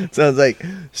 Sounds like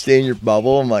stay in your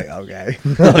bubble. I'm like, okay.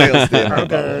 I'll stay in my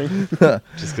bubble.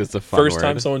 Just because it's a fun First word.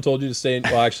 time someone told you to stay in.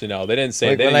 Well, actually, no, they didn't say.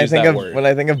 Like, They when didn't I use think that of word. when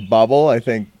I think of bubble, I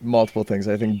think multiple things.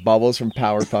 I think Bubbles from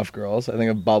Powerpuff Girls. I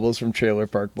think of Bubbles from Trailer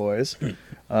Park Boys.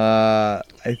 I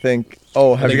think.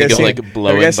 Oh, have you think guys of, seen? like,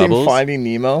 blowing have you guys seen bubbles? Finding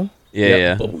Nemo?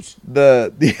 Yeah. Bubbles.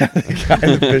 The guy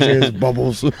in the fishing is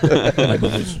Bubbles. My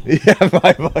bubbles. Yeah,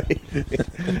 my buddy.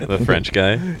 The French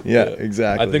guy. Yeah,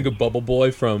 exactly. I think of Bubble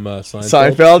Boy from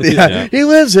Seinfeld. Seinfeld. Yeah. Yeah. He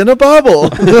lives in a bubble.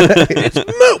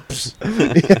 Moops.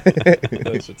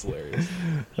 That's what's hilarious.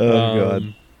 Oh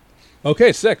god.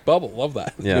 Okay, sick. Bubble. Love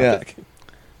that. Yeah.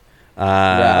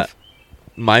 Raph.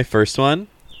 My first one,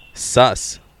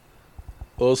 sus.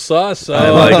 Well, sus. I I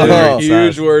like like it. it.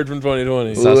 Huge Sus. word from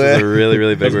 2020. Sus is a really,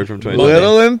 really big word from 2020.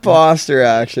 Little imposter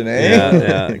action, eh?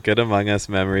 Yeah. Good Among Us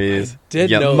memories. Did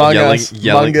know Among yelling, Us.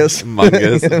 yelling, Mungus.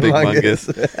 Mungus, big Mungus.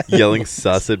 Mungus, yelling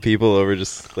sus at people over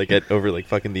over like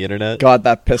fucking the internet. God,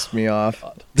 that pissed me off.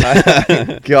 God,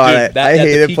 Dude, I that- at the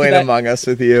hated peak of playing that- Among Us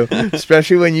with you,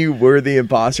 especially when you were the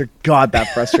imposter. God,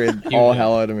 that frustrated all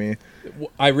hell out of me.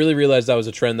 I really realized that was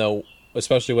a trend, though,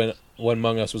 especially when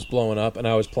Among Us was blowing up and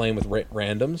I was playing with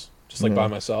randoms, just like by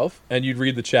myself. And you'd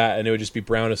read the chat and it would just be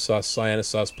brown is sus, cyan is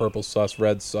sus, purple sus,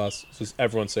 red sus. Just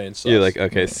everyone saying sus. You're like,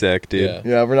 okay, sick, dude. Yeah.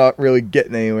 Yeah, we're not really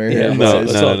getting anywhere Yeah, here. No,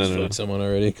 boys. let's no, all no, just no, no. vote someone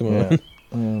already. Come Yeah. on.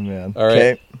 Oh man. All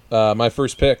right. Okay, My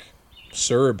first pick,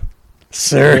 Serb.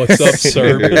 sir. What's up,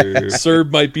 Serb? Serb.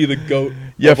 Serb might be the goat.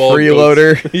 You of all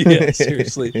freeloader. goats. Yeah,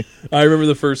 seriously. I remember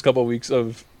the first couple of weeks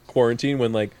of quarantine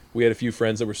when like we had a few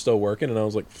friends that were still working, and I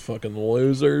was like, "Fucking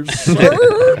losers." Serb!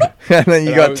 And then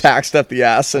you And I got was- taxed up the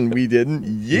ass, and we didn't.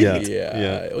 Yeah. Yeet.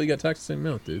 Yeah. Well, you got taxed the same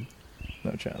amount, dude.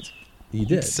 No chance. You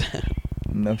did.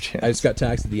 No chance. I just got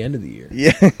taxed at the end of the year.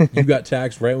 Yeah, You got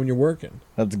taxed right when you're working.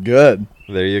 that's good.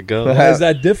 There you go. But Why is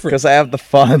that different? Because I have the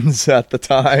funds at the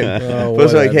time. Oh, But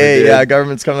it's like, whatever, hey, dude. yeah,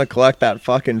 government's coming to collect that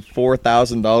fucking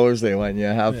 $4,000 they lent you.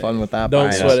 Have fun with that. Don't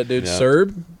bias. sweat it, dude. Yeah.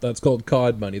 Serb, that's called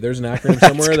COD money. There's an acronym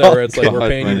somewhere that where it's like, we're COD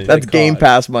paying you money. to play That's Game COD.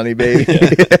 Pass money, baby.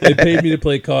 They paid me to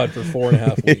play COD for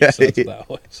 4.5 weeks. Yeah. That's what that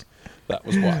was. That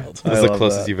was wild. That's I the love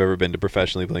closest that. you've ever been to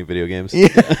professionally playing video games.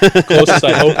 Closest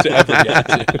I hope to ever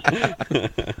get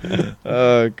to.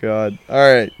 Oh, God. All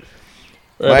right.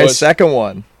 All My right, boys. second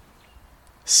one.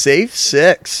 Safe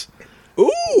 6.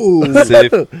 Ooh.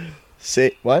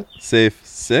 Safe What?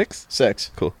 6?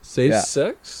 6. Cool. Safe Yeah.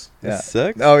 sex? Yeah.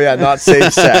 6? Oh, yeah, not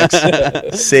safe sex.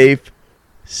 Safe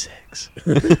 6.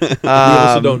 We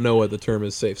also don't know what the term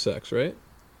is safe sex, right?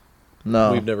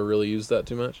 No. We've never really used that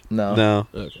too much. No. No.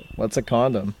 Okay. What's a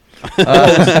condom?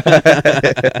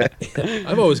 I've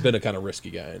always been a kind of risky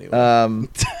guy anyway.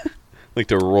 Like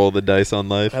to roll the dice on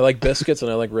life. I like biscuits and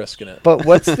I like risking it. But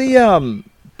what's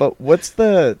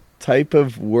the type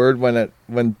of word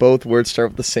when both words start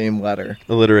with the same letter?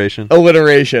 Alliteration.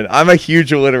 Alliteration. I'm a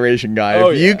huge alliteration guy. Oh,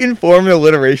 if you yeah. can form an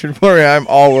alliteration for me, I'm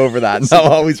all over that, and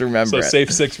I'll always remember So it.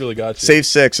 safe six really got you. Safe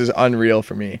 6 is unreal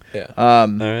for me. Yeah. All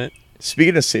right.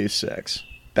 Speaking of safe 6,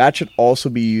 that should also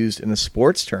be used in a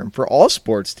sports term for all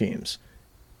sports teams.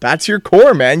 That's your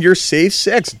core, man. Your safe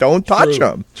six. Don't touch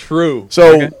them. True.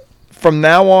 So from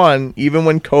now on, even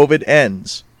when COVID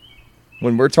ends,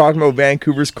 when we're talking about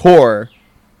Vancouver's core,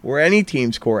 or any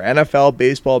team's core, NFL,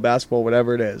 baseball, basketball,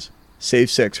 whatever it is, safe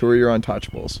six. Who are your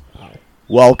untouchables? Wow.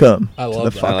 Welcome I to love the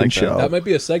that. fucking I like that. show. That might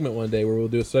be a segment one day where we'll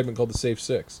do a segment called the Safe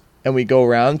Six. And we go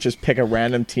around, just pick a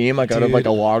random team, like out of Dude. like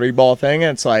a lottery ball thing,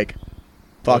 and it's like,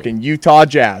 fucking Utah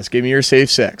Jazz, give me your safe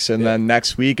six. And then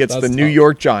next week, it's That's the New tough.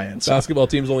 York Giants. Basketball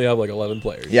teams only have like 11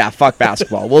 players. Yeah, fuck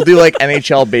basketball. We'll do like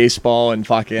NHL baseball and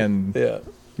fucking... Yeah.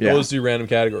 Yeah. We'll just do random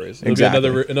categories. It'll Exactly.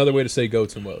 be another way to say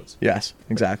goats and woes. Yes,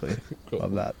 exactly. Cool.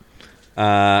 Love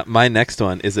that. My next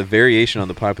one is a variation on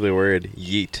the popular word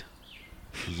yeet.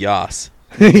 Yas.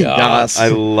 Yes. I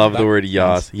love the word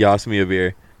yas. Yas me a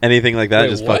beer. Anything like that, Wait,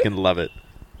 just what? fucking love it.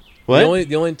 What?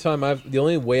 The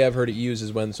only way I've heard it used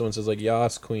is when someone says like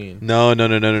 "Yas Queen." No. Oh.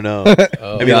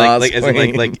 I mean, Yas like, as in,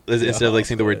 queen. instead of like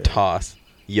saying the word toss,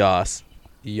 yas.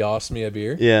 Yas me a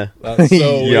beer. Yeah. That's so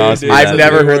Yas weird, dude. me I've That's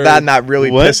never a heard word. that, and that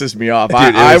really What? pisses me off. Dude,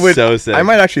 it I was would. so sick. I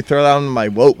might actually throw that on my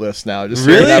vote list now. Just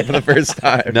Really? really that for the first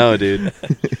time. No, dude.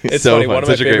 It's so funny. fun. One of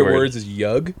my Such a great favorite word. words is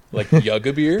yug, like yug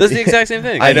a beer. That's the exact same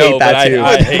thing. I know, hate but that too.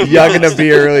 I hate Yugging Yas. a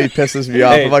beer really pisses me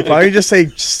off. Hey. I'm like, why don't you just say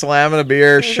slamming a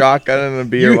beer, shotgunning a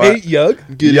beer? you what? hate yug?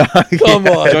 Yug. Come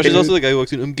on. Josh is dude. also the guy who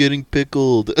walks in, I'm getting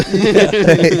pickled.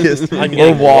 Just- I'm or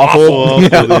getting waffle. waffle. Yeah,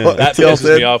 Yeah. That pisses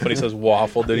tilted. me off when he says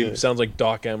waffle, dude. He sounds like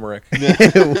Doc Emmerich.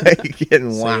 Like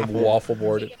getting Saying waffle. waffle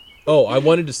boarded. Oh, I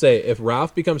wanted to say, if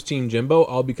Ralph becomes Team Jimbo,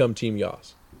 I'll become Team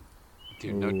Yas.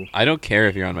 Dude, no, I don't care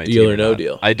if you're on my Deal team or no not.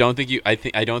 deal. I don't think you. I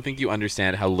don't think you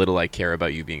understand how little I care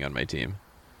about you being on my team.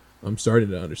 I'm starting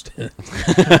to understand. I'm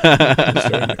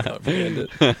starting to comprehend it.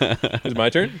 Is it my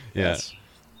turn? Yeah.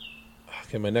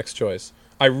 Okay, my next choice.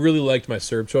 I really liked my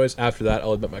Serb choice. After that,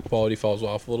 I'll admit my quality falls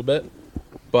off a little bit.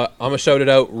 But I'm going to shout it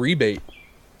out. Rebate.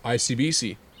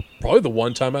 ICBC. Probably the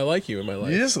one time I like you in my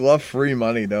life. You just love free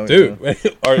money, don't you?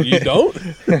 Dude, or you don't?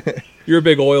 You're a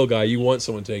big oil guy. You want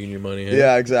someone taking your money. Hey?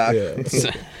 Yeah, exactly.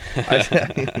 Yeah.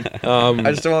 I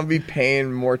just don't want to be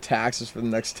paying more taxes for the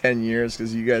next 10 years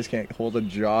because you guys can't hold a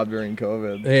job during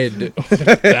COVID. Hey, dude,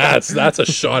 that's a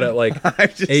shot at like I'm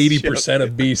just 80%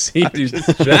 of BC, dude.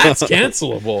 That's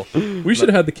cancelable. We should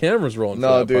have had the cameras rolling. No,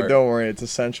 for that dude, part. don't worry. It's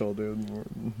essential, dude.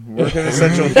 We're an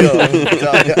essential field.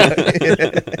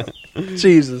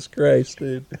 Jesus Christ,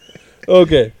 dude.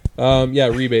 Okay. Yeah,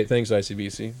 rebate. Thanks,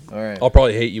 ICBC. All right. I'll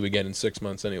probably hate you again in 6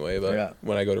 months anyway, but Yeah.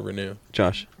 when I go to renew.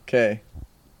 Josh. Okay.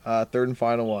 Third and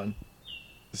final one.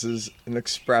 This is an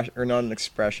expression, or not an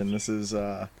expression. This is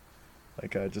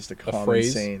just a common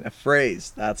phrase? saying. A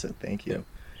phrase. That's it. Thank you.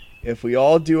 If we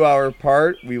all do our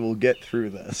part, we will get through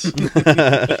this.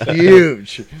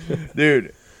 Huge.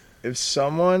 Dude, if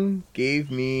someone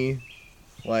gave me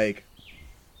like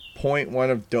 0.1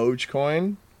 of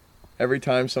Dogecoin every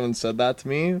time someone said that to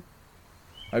me,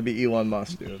 I'd be Elon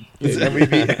Musk, dude.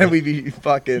 and we'd be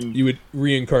fucking You would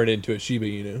reincarnate into a Shiba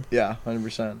Inu.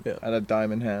 100%. Yeah. I'd have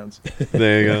diamond hands.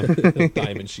 There you go.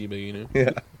 Diamond Shiba Inu.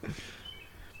 Yeah.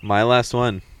 My last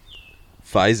one.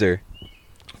 Pfizer.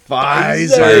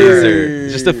 Pfizer.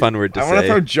 Just a fun word to I want to say.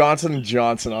 throw Johnson &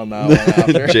 Johnson on that one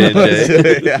after.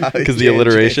 J&J. Yeah, Because the J&J.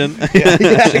 alliteration.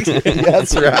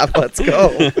 That's rap. Let's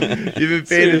go. You've been paying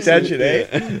Seriously. attention,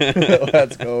 eh?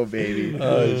 Let's go, baby.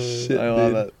 Oh, shit, I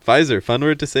love it. Pfizer. Fun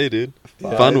word to say, dude.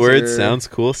 Pfizer. Fun word. Sounds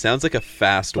cool. Sounds like a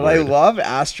fast But word. I love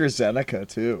AstraZeneca,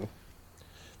 too.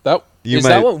 That You is might-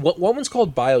 that one. What one's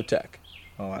called biotech?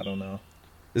 Oh, I don't know.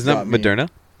 Isn't that not me. Moderna?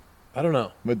 I don't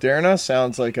know. Moderna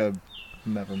sounds like a...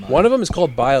 Never mind. One of them is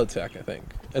called biotech. I think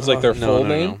it's like their full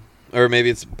name. Or maybe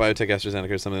it's biotech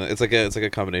AstraZeneca or something. It's like a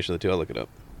combination of the two. I'll look it up.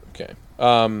 Okay.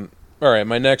 All right.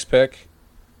 My next pick.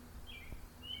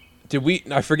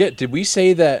 I forget. Did we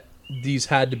say that these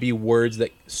had to be words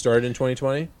that started in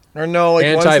 2020? Or no, like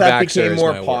ones that Anti-vaxxer became is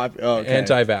more my word. popular. Oh, okay.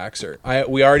 Anti-vaxxer.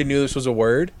 We already knew this was a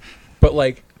word, but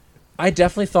like, I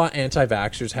definitely thought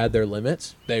anti-vaxxers had their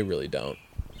limits. They really don't.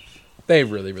 They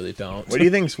really, really don't. What do you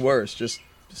think's worse?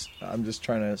 I'm just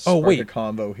trying to spark wait. a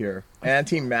combo here.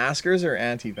 Anti-maskers or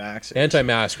anti-vaxxers?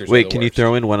 Anti-maskers. Wait, can you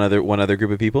throw in one other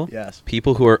group of people? Yes.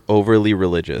 People who are overly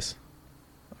religious.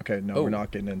 Okay, no, Oh. we're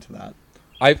not getting into that.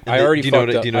 I already do you know fucked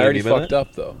what- up. do you know I what I already mean by fucked that?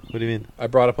 up though. What do you mean? I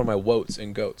brought up on my wotes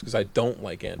and goats because I don't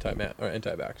like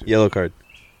anti-vaxxers. Yellow card.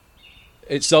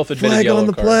 It's self-admitted Flag yellow on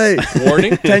the card. play.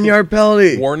 Warning. 10-yard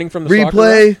penalty. Warning from the soccer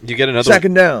Replay. You get another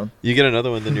Second down. one. You get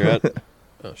another one, then you're out. ref.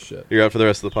 Oh shit. You're out for the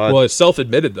rest of the pod. Well, it's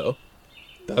self-admitted though.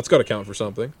 That's got to count for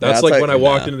something. Yeah, That's it's like like- when I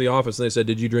walked Nah. into the office and they said,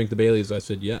 "Did you drink the Baileys?" I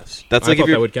said, "Yes." That's I like if thought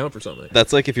you're- that would count for something.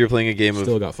 That's like if you're playing a game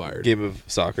Still of got fired.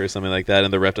 soccer or something like that,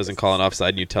 and the ref doesn't call an offside,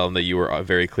 and you tell him that you were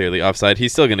very clearly offside.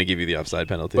 He's still going to give you the offside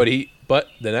penalty. But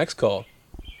the next call,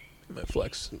 you might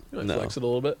flex. You might No. flex it a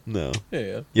little bit. no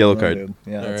Yeah. yellow No, card. dude.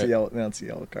 Yeah, All that's right. a yellow. That's a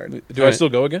yellow card. Do I Alright. still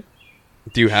go again?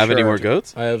 Do you have any Sure. more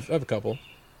goats? I have a couple,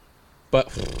 but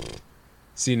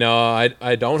see, no,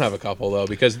 I don't have a couple though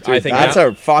because I think that's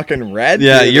a fucking red.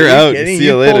 Yeah, dude. you're Are you out. kidding? See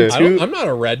you pulled later. two- I'm not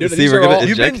a red dude. See, These we're are gonna all-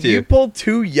 eject you. You pulled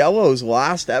 2 yellows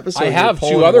last episode. I You're have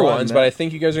pulling 2 other one, ones, man. but I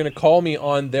think you guys are going to call me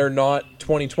on they're not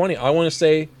 2020. I want to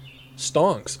say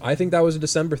Stonks. I think that was a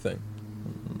December thing.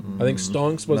 I think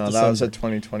Stonks was no, December. that was a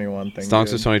 2021 thing. Stonks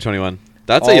dude. was 2021.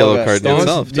 That's All a yellow of it. card in Stonks-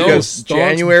 itself. no, Because Stonks-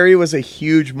 January was a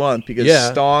huge month because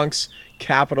Yeah. Stonks,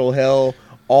 Capitol Hill,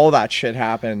 all that shit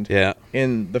happened Yeah.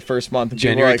 in the first month. And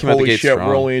January people came out were the like, holy gate shit, strong.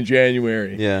 we're only in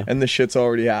January. Yeah. And the shit's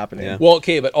already happening. Yeah. Well,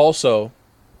 okay, but also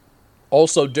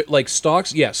like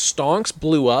stocks. Yeah, stonks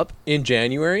blew up in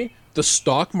January. The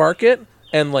stock market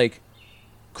and like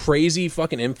crazy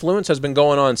fucking influence has been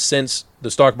going on since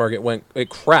the stock market it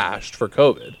crashed for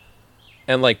COVID,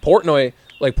 and like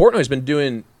Portnoy's been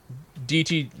doing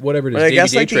DT whatever it is. But I Davey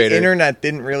guess Day like Trader. the internet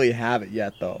didn't really have it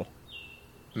yet though.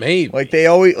 Maybe Like they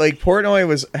always like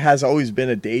Portnoy has always been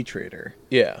a day trader.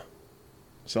 yeah.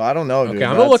 So I don't know, Okay, dude.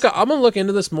 I'm gonna look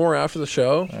into this more after the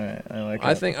show. All right, I like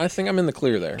I it. think I'm in the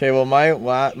clear there. Okay, well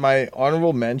my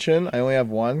honorable mention, I only have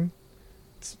one.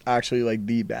 It's actually like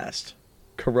the best.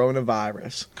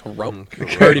 Coronavirus.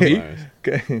 Cardi B,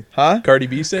 Okay. Huh? Cardi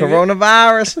B saying it?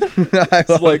 Coronavirus.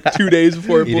 It's like 2 days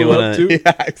before it You blew didn't up wanna- too.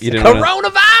 Yeah, You didn't wanna,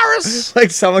 Coronavirus.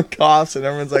 like someone coughs and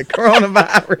everyone's like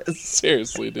coronavirus.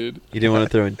 Seriously, dude. you didn't want to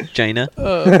throw in China?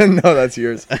 No, that's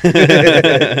yours.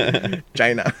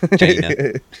 China.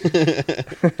 China.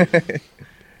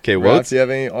 Okay, Rob, what? do you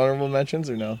have any honorable mentions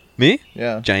or no? Me?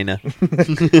 Yeah. China.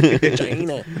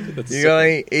 China. You got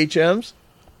any HMs?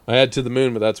 I had To the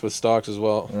Moon, but that's with stocks as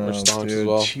well, Oh, or stonks as dude,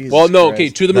 well. Jesus Well, no, okay.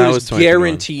 Christ. To the That Moon was was 2021.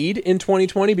 guaranteed in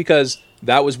 2020 because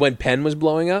that was when Penn was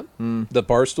blowing up, the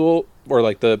Barstool or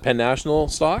like the Penn National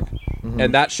stock,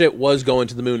 and that shit was going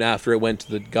to the moon after it went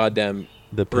to the goddamn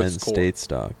The Penn Earth's core. State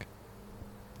stock.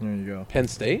 There you go. Penn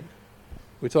State.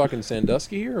 We talking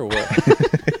Sandusky here or what?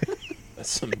 That's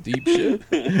some deep shit.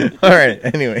 All right.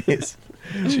 Anyways,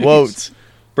 Wotes.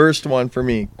 First one for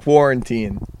me.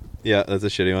 Quarantine. Yeah, that's a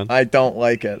shitty one. I don't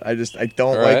like it. I don't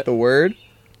All like right. the word.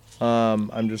 I'm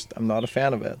not a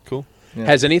fan of it. Cool. Yeah.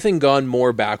 Has anything gone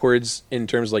more backwards in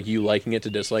terms of like you liking it to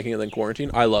disliking it than quarantine?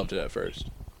 I loved it at first.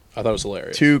 I thought it was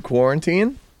hilarious. To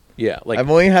quarantine? Yeah, like I've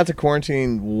only had to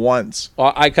quarantine once.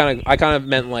 I kind of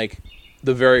meant like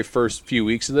the very first few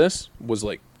weeks of this was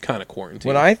like kind of quarantine.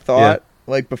 When I thought,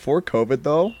 like before COVID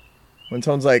though, when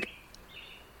someone's like,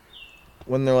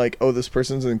 when they're like, oh, this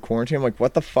person's in quarantine, I'm like,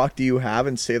 what the fuck do you have?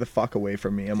 And stay the fuck away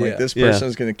from me. I'm Yeah. like, this Yeah.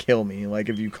 person's going to kill me, like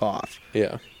if you cough.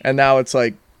 yeah, And now it's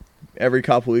like, every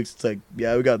couple weeks, it's like,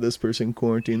 yeah, we got this person in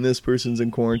quarantine, this person's in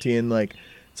quarantine. Like,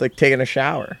 it's like taking a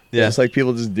shower. Yeah. It's like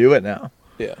people just do it now.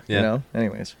 yeah, Yeah. You know?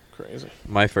 Anyways. crazy.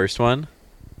 My first one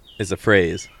is a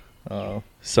phrase. Oh.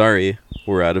 Sorry,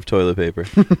 we're out of toilet paper.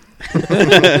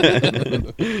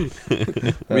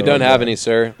 We don't have any,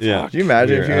 sir. Yeah. Could you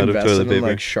imagine We're if you out of invested toilet in paper.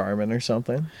 like Charmin or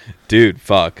something? Dude,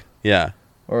 fuck. Yeah.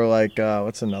 Or like,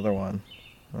 what's another one?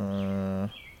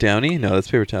 Downy? No, that's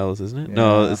paper towels, isn't it?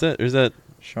 No, Yeah. is that No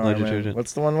Charmin. detergent.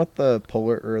 What's the one with the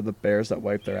polar or the bears that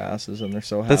wipe their asses and they're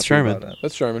so happy That's Charmin. about it?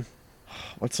 That's Charmin.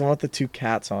 What's the one with the 2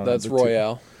 cats on That's it? The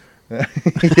Royale.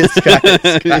 This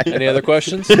guy. Any other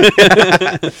questions?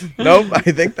 Nope.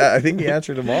 I think he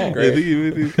answered them all. Great. I think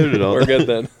you covered it all. We're good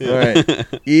then. All right.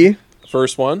 E.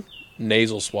 First one,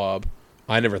 nasal swab.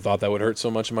 I never thought that would hurt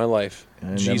so much in my life. I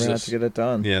never had Jesus. to get it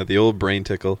done. Yeah, the old brain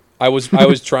tickle. I was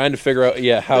trying to figure out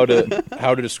how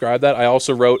to describe that. I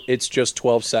also wrote it's just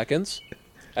 12 seconds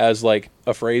as like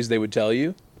a phrase they would tell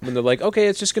you when they're like, okay,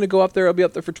 it's just gonna go up there. It'll be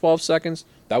up there for 12 seconds.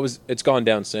 It's gone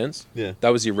down since. Yeah. That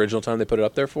was the original time they put it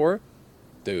up there for.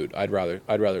 Dude, I'd rather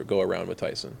go around with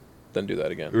Tyson than do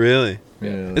that again, Really?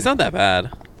 Yeah. It's not that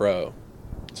bad. bro.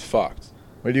 It's fucked.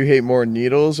 What do you hate more,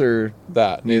 needles or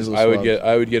That Nasal I would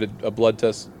swab. get a blood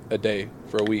test a day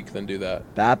for a week than do that.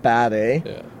 that bad? Eh?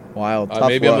 Yeah. Wild. Tough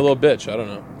Maybe I'm a luck. little bitch. I don't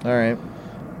know. All right.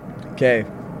 Okay.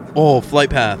 Oh, flight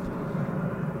path.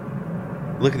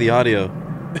 Look at the audio.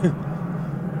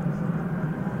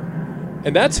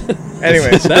 And that's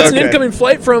Anyways, that's an okay. incoming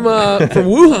flight from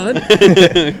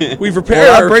Wuhan. We've repaired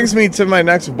Well, our that brings me to my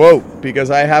next vote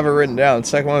because I have it written down.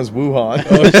 Second one is Wuhan.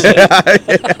 Oh,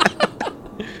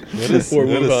 What a Poor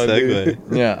Wuhan, segue.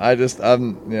 Yeah,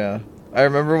 yeah. I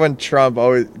remember when Trump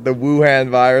always the Wuhan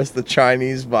virus, the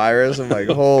Chinese virus. I'm like,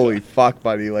 holy fuck,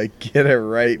 buddy! Like, get it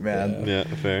right, man. Yeah,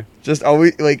 fair. Just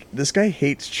always like this guy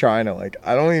hates China. Like,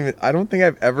 I don't think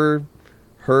I've ever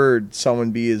heard someone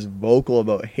be as vocal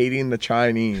about hating the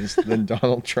Chinese than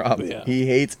Donald Trump. Yeah. He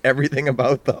hates everything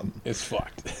about them. It's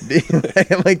fucked.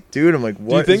 I'm like, dude, I'm like, Do you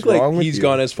what think is wrong like with he's you?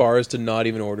 gone as far as to not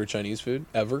even order Chinese food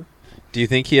ever? Do you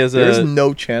think he has There's a?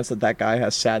 no chance that guy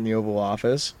has sat in the Oval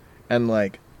Office and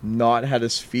like not had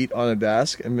his feet on a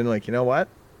desk and been like, you know what?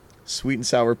 Sweet and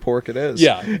sour pork it is.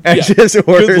 Yeah, And yeah. just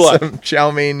order luck. some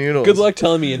chow mein noodles. Good luck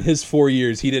telling me in his 4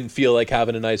 years he didn't feel like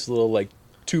having a nice little like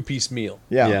 2-piece meal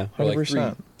Yeah, Yeah. or like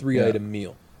 100%. three Yeah. item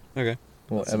meal. Okay.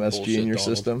 Well, That's some MSG bullshit, in your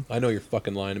Donald. system. I know you're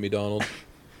fucking lying to me, Donald.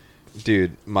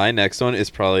 Dude, my next one is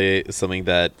probably something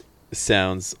that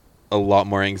sounds a lot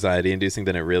more anxiety inducing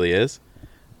than it really is.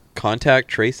 Contact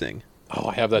tracing. Oh,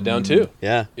 I have that down too.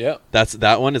 Yeah. Yeah.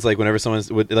 That one is like whenever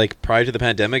someone's like prior to the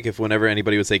pandemic, if whenever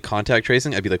anybody would say contact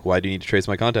tracing, I'd be like, why do you need to trace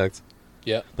my contacts?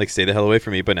 Yeah. Like, stay the hell away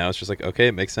from me. But now it's just like, okay,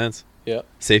 it makes sense. Yeah.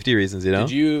 Safety reasons, you know?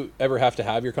 Did you ever have to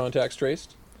have your contacts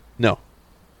traced? No.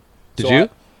 Did So you?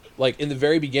 like in the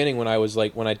very beginning when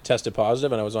I tested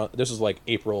positive and I was on, this was like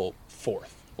April 4th,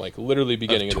 like literally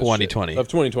beginning of, this shit. 2020. Of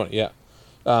 2020, yeah.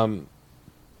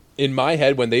 In my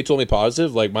head, when they told me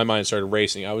positive, like my mind started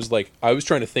racing. I was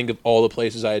trying to think of all the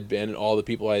places I had been and all the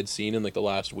people I had seen in like the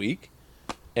last week.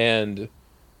 And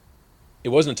it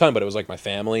wasn't a ton, but it was like my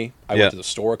family. I Yeah. went to the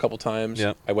store a couple times.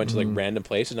 Yeah. I went to like random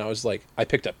places and I was like, I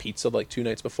picked up pizza like 2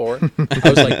 nights before. I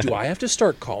was like, do I have to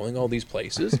start calling all these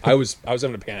places? I was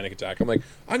having a panic attack. I'm like,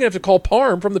 I'm gonna have to call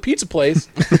Parm from the pizza place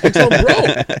and tell him, bro,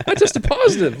 I tested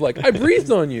positive. Like I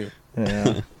breathed on you.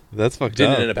 Yeah. That's fucked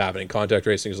Didn't up. end up happening. Contact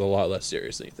tracing is a lot less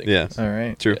serious than you think. Yeah. All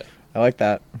right. True. Yeah. I like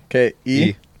that. Okay, E.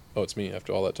 E. Oh, it's me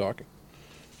after all that talking.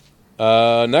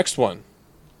 Next one.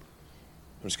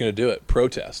 I'm just gonna do it.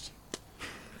 Protest.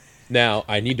 Now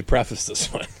I need to preface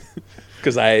this one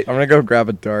because I'm gonna go grab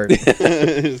a dart.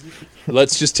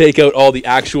 let's just take out all the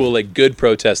actual like good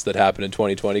protests that happened in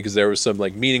 2020 because there were some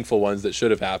like meaningful ones that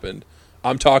should have happened.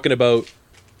 I'm talking about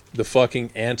the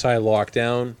fucking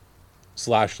anti-lockdown /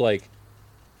 like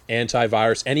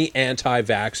anti-virus, any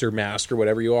anti-vaxxer, mask or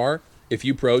whatever you are. If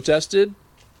you protested,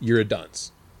 you're a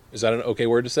dunce. Is that an okay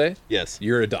word to say? Yes.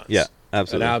 You're a dunce. Yeah,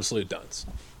 absolutely. An absolute dunce.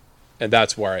 And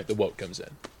that's where the woke comes in.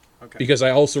 Okay. Because I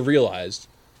also realized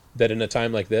that in a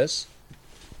time like this,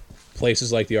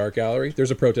 places like the Art Gallery,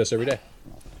 there's a protest every day.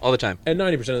 All the time. And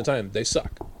 90% of the time, they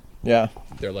suck. Yeah,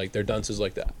 They're dunces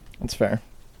like that. that's fair.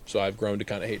 So I've grown to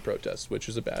kind of hate protests, which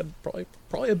is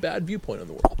probably a bad viewpoint on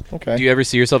the world. Okay. Do you ever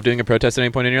see yourself doing a protest at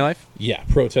any point in your life? Yeah,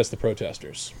 protest the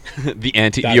protesters. The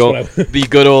That's what I- the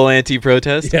good old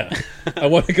anti-protest? Yeah. I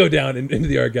want to go down into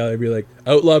the Art Gallery and be like,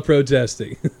 outlaw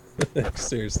protesting.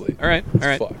 Seriously. All right. All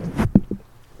right. Fuck.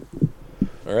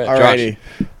 All right. Alrighty.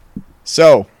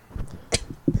 So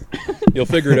You'll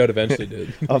figure it out eventually,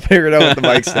 dude. I'll figure it out with the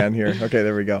mic stand here. Okay,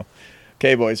 there we go.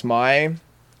 Okay, boys, my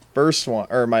first one,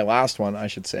 or my last one, I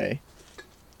should say.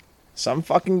 Some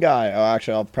fucking guy. Oh,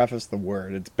 actually, I'll preface the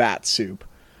word. It's bat soup.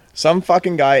 Some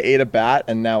fucking guy ate a bat,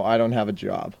 and now I don't have a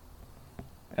job.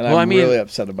 And Well, I'm I mean, really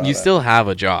upset about it. You still have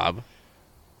a job.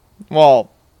 Well,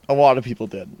 a lot of people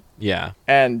did. Yeah.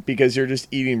 And because you're just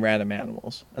eating random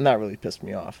animals. And that really pissed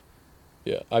me off.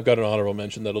 Yeah, I've got an honorable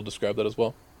mention that'll describe that as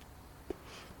well.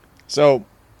 So,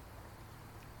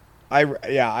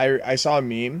 I saw a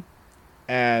meme,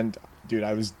 and dude,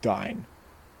 I was dying.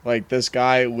 Like this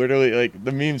guy literally, like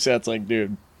the meme set's like,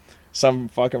 dude, some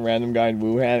fucking random guy in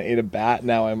Wuhan ate a bat.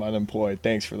 Now I'm unemployed.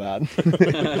 Thanks for that.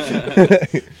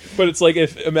 But it's like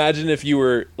imagine if you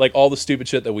were like all the stupid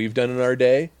shit that we've done in our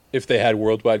day, if they had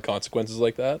worldwide consequences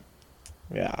like that.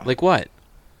 Yeah. Like what?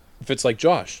 If it's like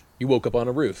Josh, you woke up on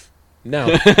a roof. Now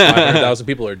 500,000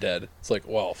 people are dead. It's like,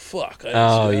 well, fuck. I didn't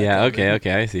Oh see that yeah. coming.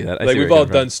 Okay. I see that. I Like see we've where all you're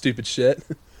coming done stupid shit.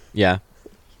 from. Yeah.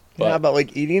 Yeah, but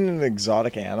like eating an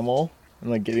exotic animal and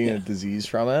like getting a disease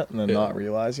from it and then Yeah. not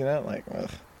realizing it, like, ugh,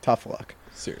 tough luck.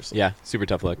 Seriously. Yeah. Super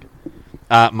tough luck.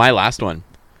 My last one.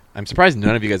 I'm surprised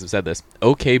none of you guys have said this.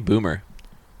 Okay, boomer.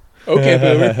 Okay,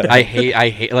 boomer. I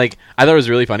hate like I thought it was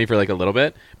really funny for like a little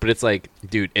bit, but it's like,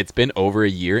 dude, it's been over a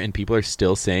year and people are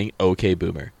still saying okay,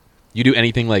 boomer. You do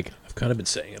anything like I've kind of been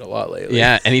saying it a lot lately.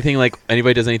 yeah, anything like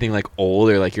anybody does anything like old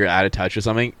or like you're out of touch or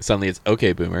something, suddenly it's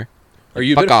okay, boomer. Are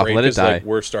you a Fuck bit off, afraid let it 'cause, like, die.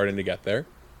 we're starting to get there?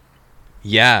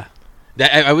 Yeah.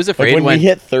 That I was Like afraid when when we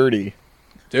hit 30.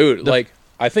 Dude, like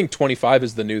I think 25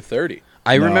 is the new 30.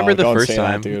 I No, remember the don't first say that,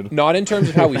 time. dude. Not in terms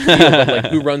of how we feel, but like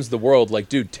who runs the world. Like,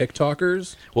 dude,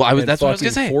 TikTokers. Well, and that's what I was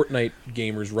gonna fucking say. Fortnite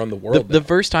gamers run the world. The now.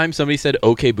 first time somebody said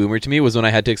okay, boomer to me was when I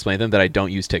had to explain to them that I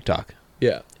don't use TikTok.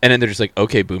 Yeah. And then they're just like,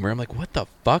 okay, boomer. I'm like, what the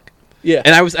fuck? Yeah.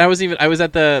 And I was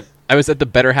at the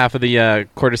better half of the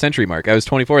quarter century mark. I was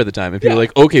 24 at the time, and people were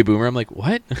like, okay, boomer. I'm like,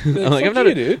 what? I'm like, I'm not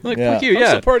you, a dude. I'm like, Yeah. fuck you. I'm Yeah.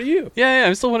 still part of you. Yeah.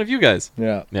 I'm still one of you guys.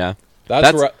 Yeah. Yeah.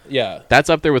 That's yeah. That's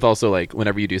up there with also like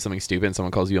whenever you do something stupid and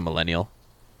someone calls you a millennial.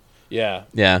 Yeah.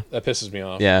 Yeah. That pisses me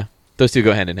off. Yeah. Those two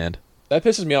go hand in hand. That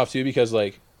pisses me off too because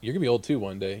like you're gonna be old too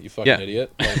one day. You fucking Yeah.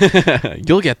 idiot. Like,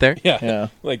 You'll get there. yeah. Yeah.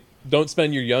 Like don't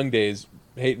spend your young days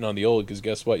hating on the old because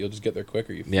guess what? You'll just get there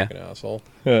quicker. You Yeah. fucking asshole.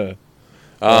 Love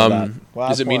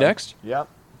that. Is it me one. next? Yep.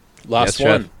 Last Yes,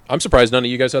 one. Trev. I'm surprised none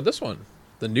of you guys had this one.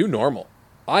 The new normal.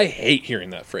 I hate hearing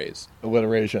that phrase.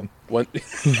 Alliteration. When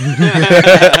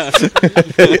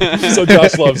so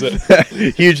Josh loves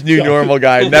it. Huge new normal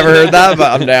guy. Never heard that,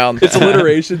 but I'm down. It's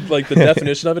alliteration. Like the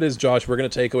definition of it is, Josh, we're gonna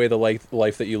take away the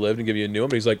life that you lived and give you a new one.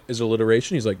 But he's like, is it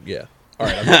alliteration? He's like, yeah. All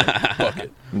right, I'm down. Fuck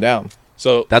it. I'm down.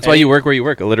 So That's why you work where you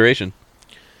work. Alliteration.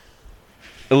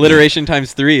 Alliteration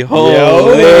times 3. Yo,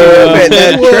 Holy. getting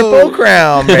that triple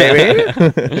crown,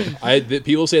 baby.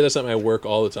 People say that's at my work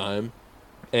all the time,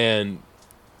 and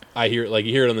I hear it. Like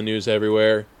you hear it on the news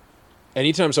everywhere.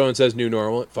 Anytime someone says new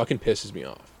normal, it fucking pisses me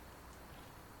off.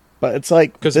 But it's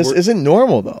like, 'Cause this we're- isn't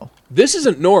normal, though. This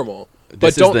isn't normal. But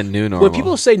This is don't- the new normal. When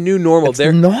people say new normal, It's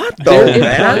they're not, though, they're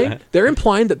man. implying, they're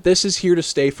implying that this is here to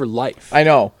stay for life. I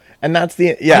know. And that's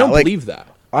the, yeah, I don't like, believe that.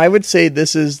 I would say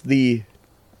this is the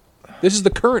This is the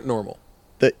current normal.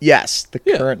 yes, the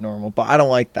Yeah. current normal. But I don't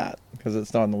like that because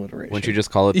it's not an alliteration. Wouldn't you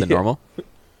just call it the Yeah. normal?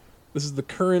 This is the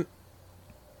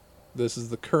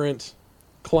current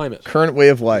climate. Current way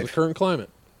of The life. current climate.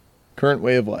 Current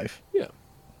way of life. Yeah.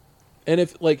 And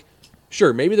if, like,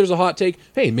 sure, maybe there's a hot take.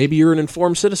 Hey, maybe you're an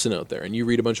informed citizen out there and you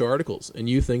read a bunch of articles and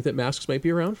you think that masks might be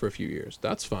around for a few years.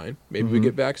 That's fine. Maybe we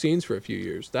get vaccines for a few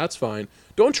years. That's fine.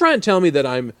 Don't try and tell me that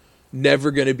I'm never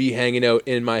going to be hanging out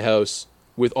in my house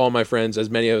with all my friends, as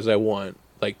many as I want,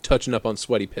 like touching up on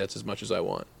sweaty pits as much as I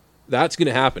want. That's going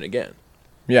to happen again.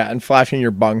 Yeah, and flashing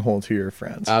your bunghole to your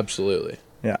friends. Absolutely.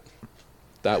 Yeah.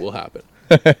 That will happen.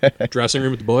 Dressing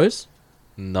room with the boys?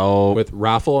 No. With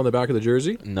Raffle on the back of the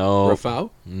jersey? no. Rafał?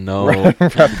 No.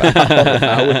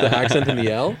 Rafał with the accent in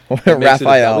the L? Makes it a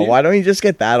Raphael. W? Why don't you just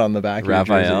get that on the back of your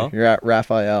Raphael? jersey? You're at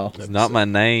Raphael. It's not my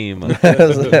name.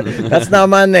 That's not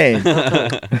my name.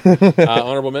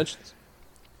 Honorable mentions?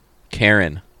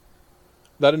 Karen.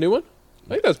 That a new one? I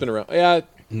think that's been around. Yeah,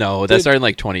 No, that started in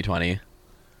like 2020.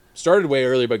 started way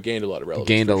earlier, but gained a lot of relevance.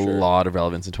 Gained a for sure. lot of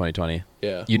relevance in 2020.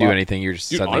 Yeah. You do Wow. anything, you're just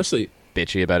Dude, suddenly honestly,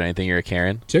 bitchy about anything, you're a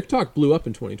Karen. TikTok blew up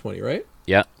in 2020, right?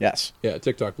 Yeah. Yes. Yeah,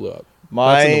 TikTok blew up.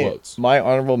 That's in the My Woats. my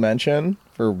honorable mention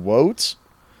for Woats,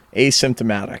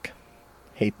 asymptomatic.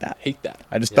 Hate that. Hate that.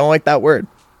 I just don't like that word.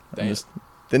 I Damn. just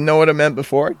didn't know what it meant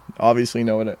before. Obviously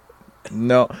know what it.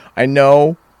 No, I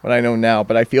know what I know now,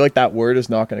 but I feel like that word is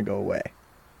not going to go away.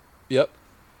 Yep.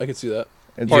 I can see that.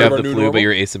 It's You Part of have our the new flu, normal? but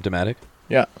you're asymptomatic.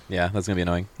 Yeah, Yeah, that's going to be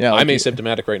annoying. yeah. I'm like you-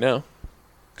 asymptomatic right now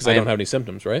because I I don't am- have any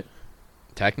symptoms, right?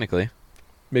 Technically.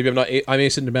 Maybe I'm not. I'm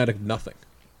asymptomatic of nothing.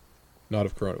 Not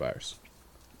of coronavirus. Is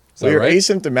Well, that you're right?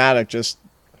 asymptomatic. Just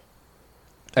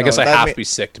I guess No, I that have ma- to be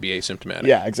sick to be asymptomatic.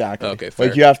 yeah, exactly. Okay, fair.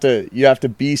 Like you have to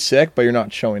be sick, but you're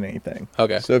not showing anything.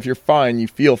 Okay. So if you're fine, you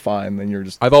feel fine, then you're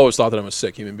just I've always thought that I'm a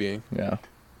sick human being. yeah.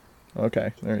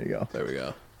 Okay, there you go. There we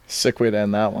go. Sick way to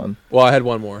end that one. Well, I had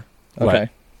one more. Okay.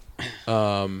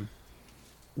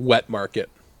 Wet market.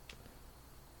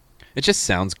 It just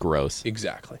sounds gross.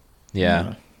 Exactly.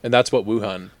 Yeah. And that's what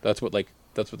Wuhan. That's what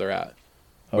they're at.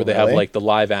 Oh, Where they have really? like the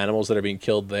live animals that are being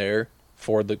killed there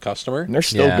for the customer. And they're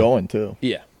still Yeah. going too.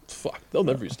 Yeah. Fuck. They'll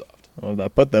never be stopped. Oh,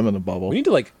 that put them in a bubble. We need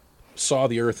to like saw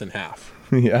the earth in half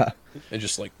yeah. and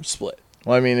just like split.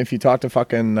 Well, I mean, if you talk to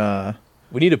fucking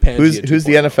We need a Pangea who's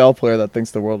the 2.0. NFL player that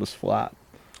thinks the world is flat?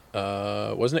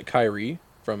 Wasn't it Kyrie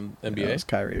from NBA? Yeah, it's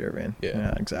Kyrie Irving. Yeah.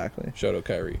 Yeah, exactly. Shout out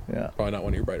Kyrie. Yeah. Probably not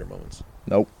one of your brighter moments.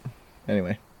 Nope.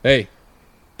 Anyway, Hey,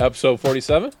 episode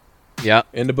 47 Yeah.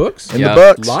 in the books. in Yeah. the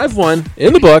books. Live one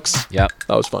in the books. Yeah.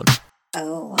 That was fun.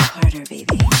 Oh, harder, baby.